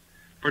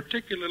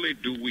 Particularly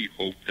do we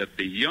hope that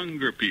the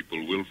younger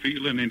people will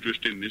feel an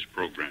interest in this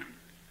program.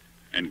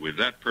 And with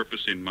that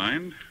purpose in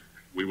mind,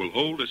 we will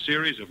hold a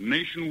series of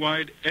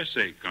nationwide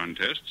essay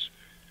contests,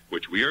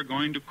 which we are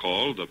going to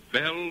call the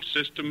Bell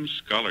System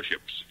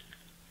Scholarships.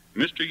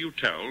 Mr.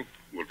 Utel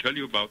will tell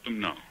you about them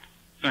now.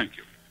 Thank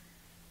you.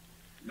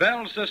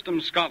 Bell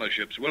System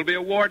Scholarships will be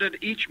awarded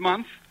each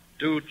month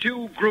to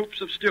two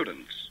groups of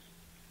students,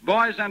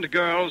 boys and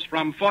girls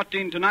from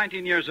 14 to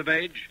 19 years of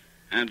age,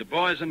 and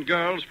boys and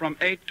girls from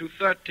 8 to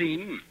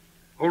 13,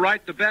 who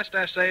write the best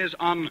essays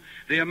on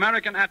the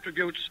American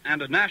attributes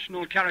and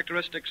national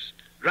characteristics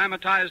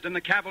dramatized in the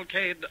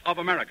Cavalcade of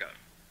America.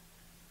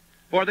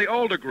 For the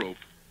older group,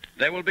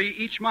 there will be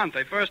each month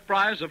a first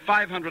prize of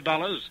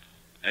 $500,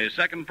 a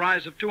second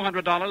prize of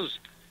 $200,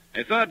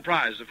 a third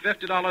prize of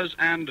 $50,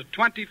 and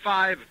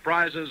 25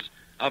 prizes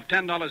of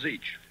 $10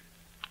 each.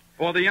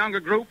 For the younger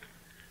group,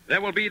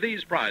 there will be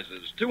these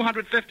prizes: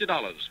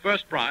 $250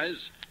 first prize,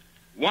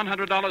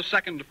 $100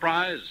 second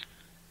prize,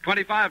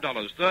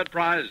 $25 third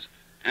prize,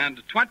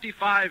 and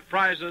 25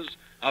 prizes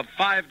of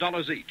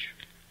 $5 each.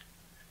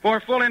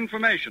 For full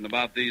information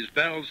about these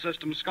Bell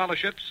System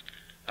scholarships,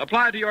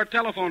 apply to your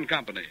telephone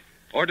company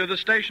or to the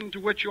station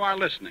to which you are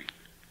listening.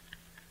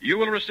 You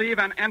will receive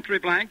an entry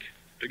blank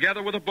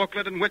together with a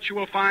booklet in which you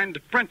will find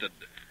printed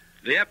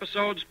the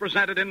episodes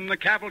presented in the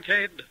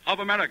Cavalcade of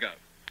America.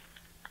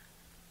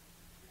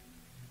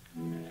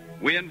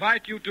 We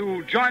invite you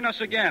to join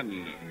us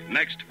again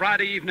next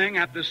Friday evening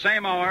at the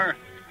same hour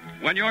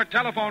when your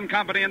telephone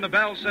company in the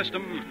Bell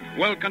System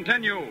will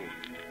continue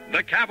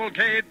the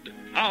Cavalcade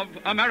of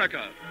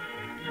America.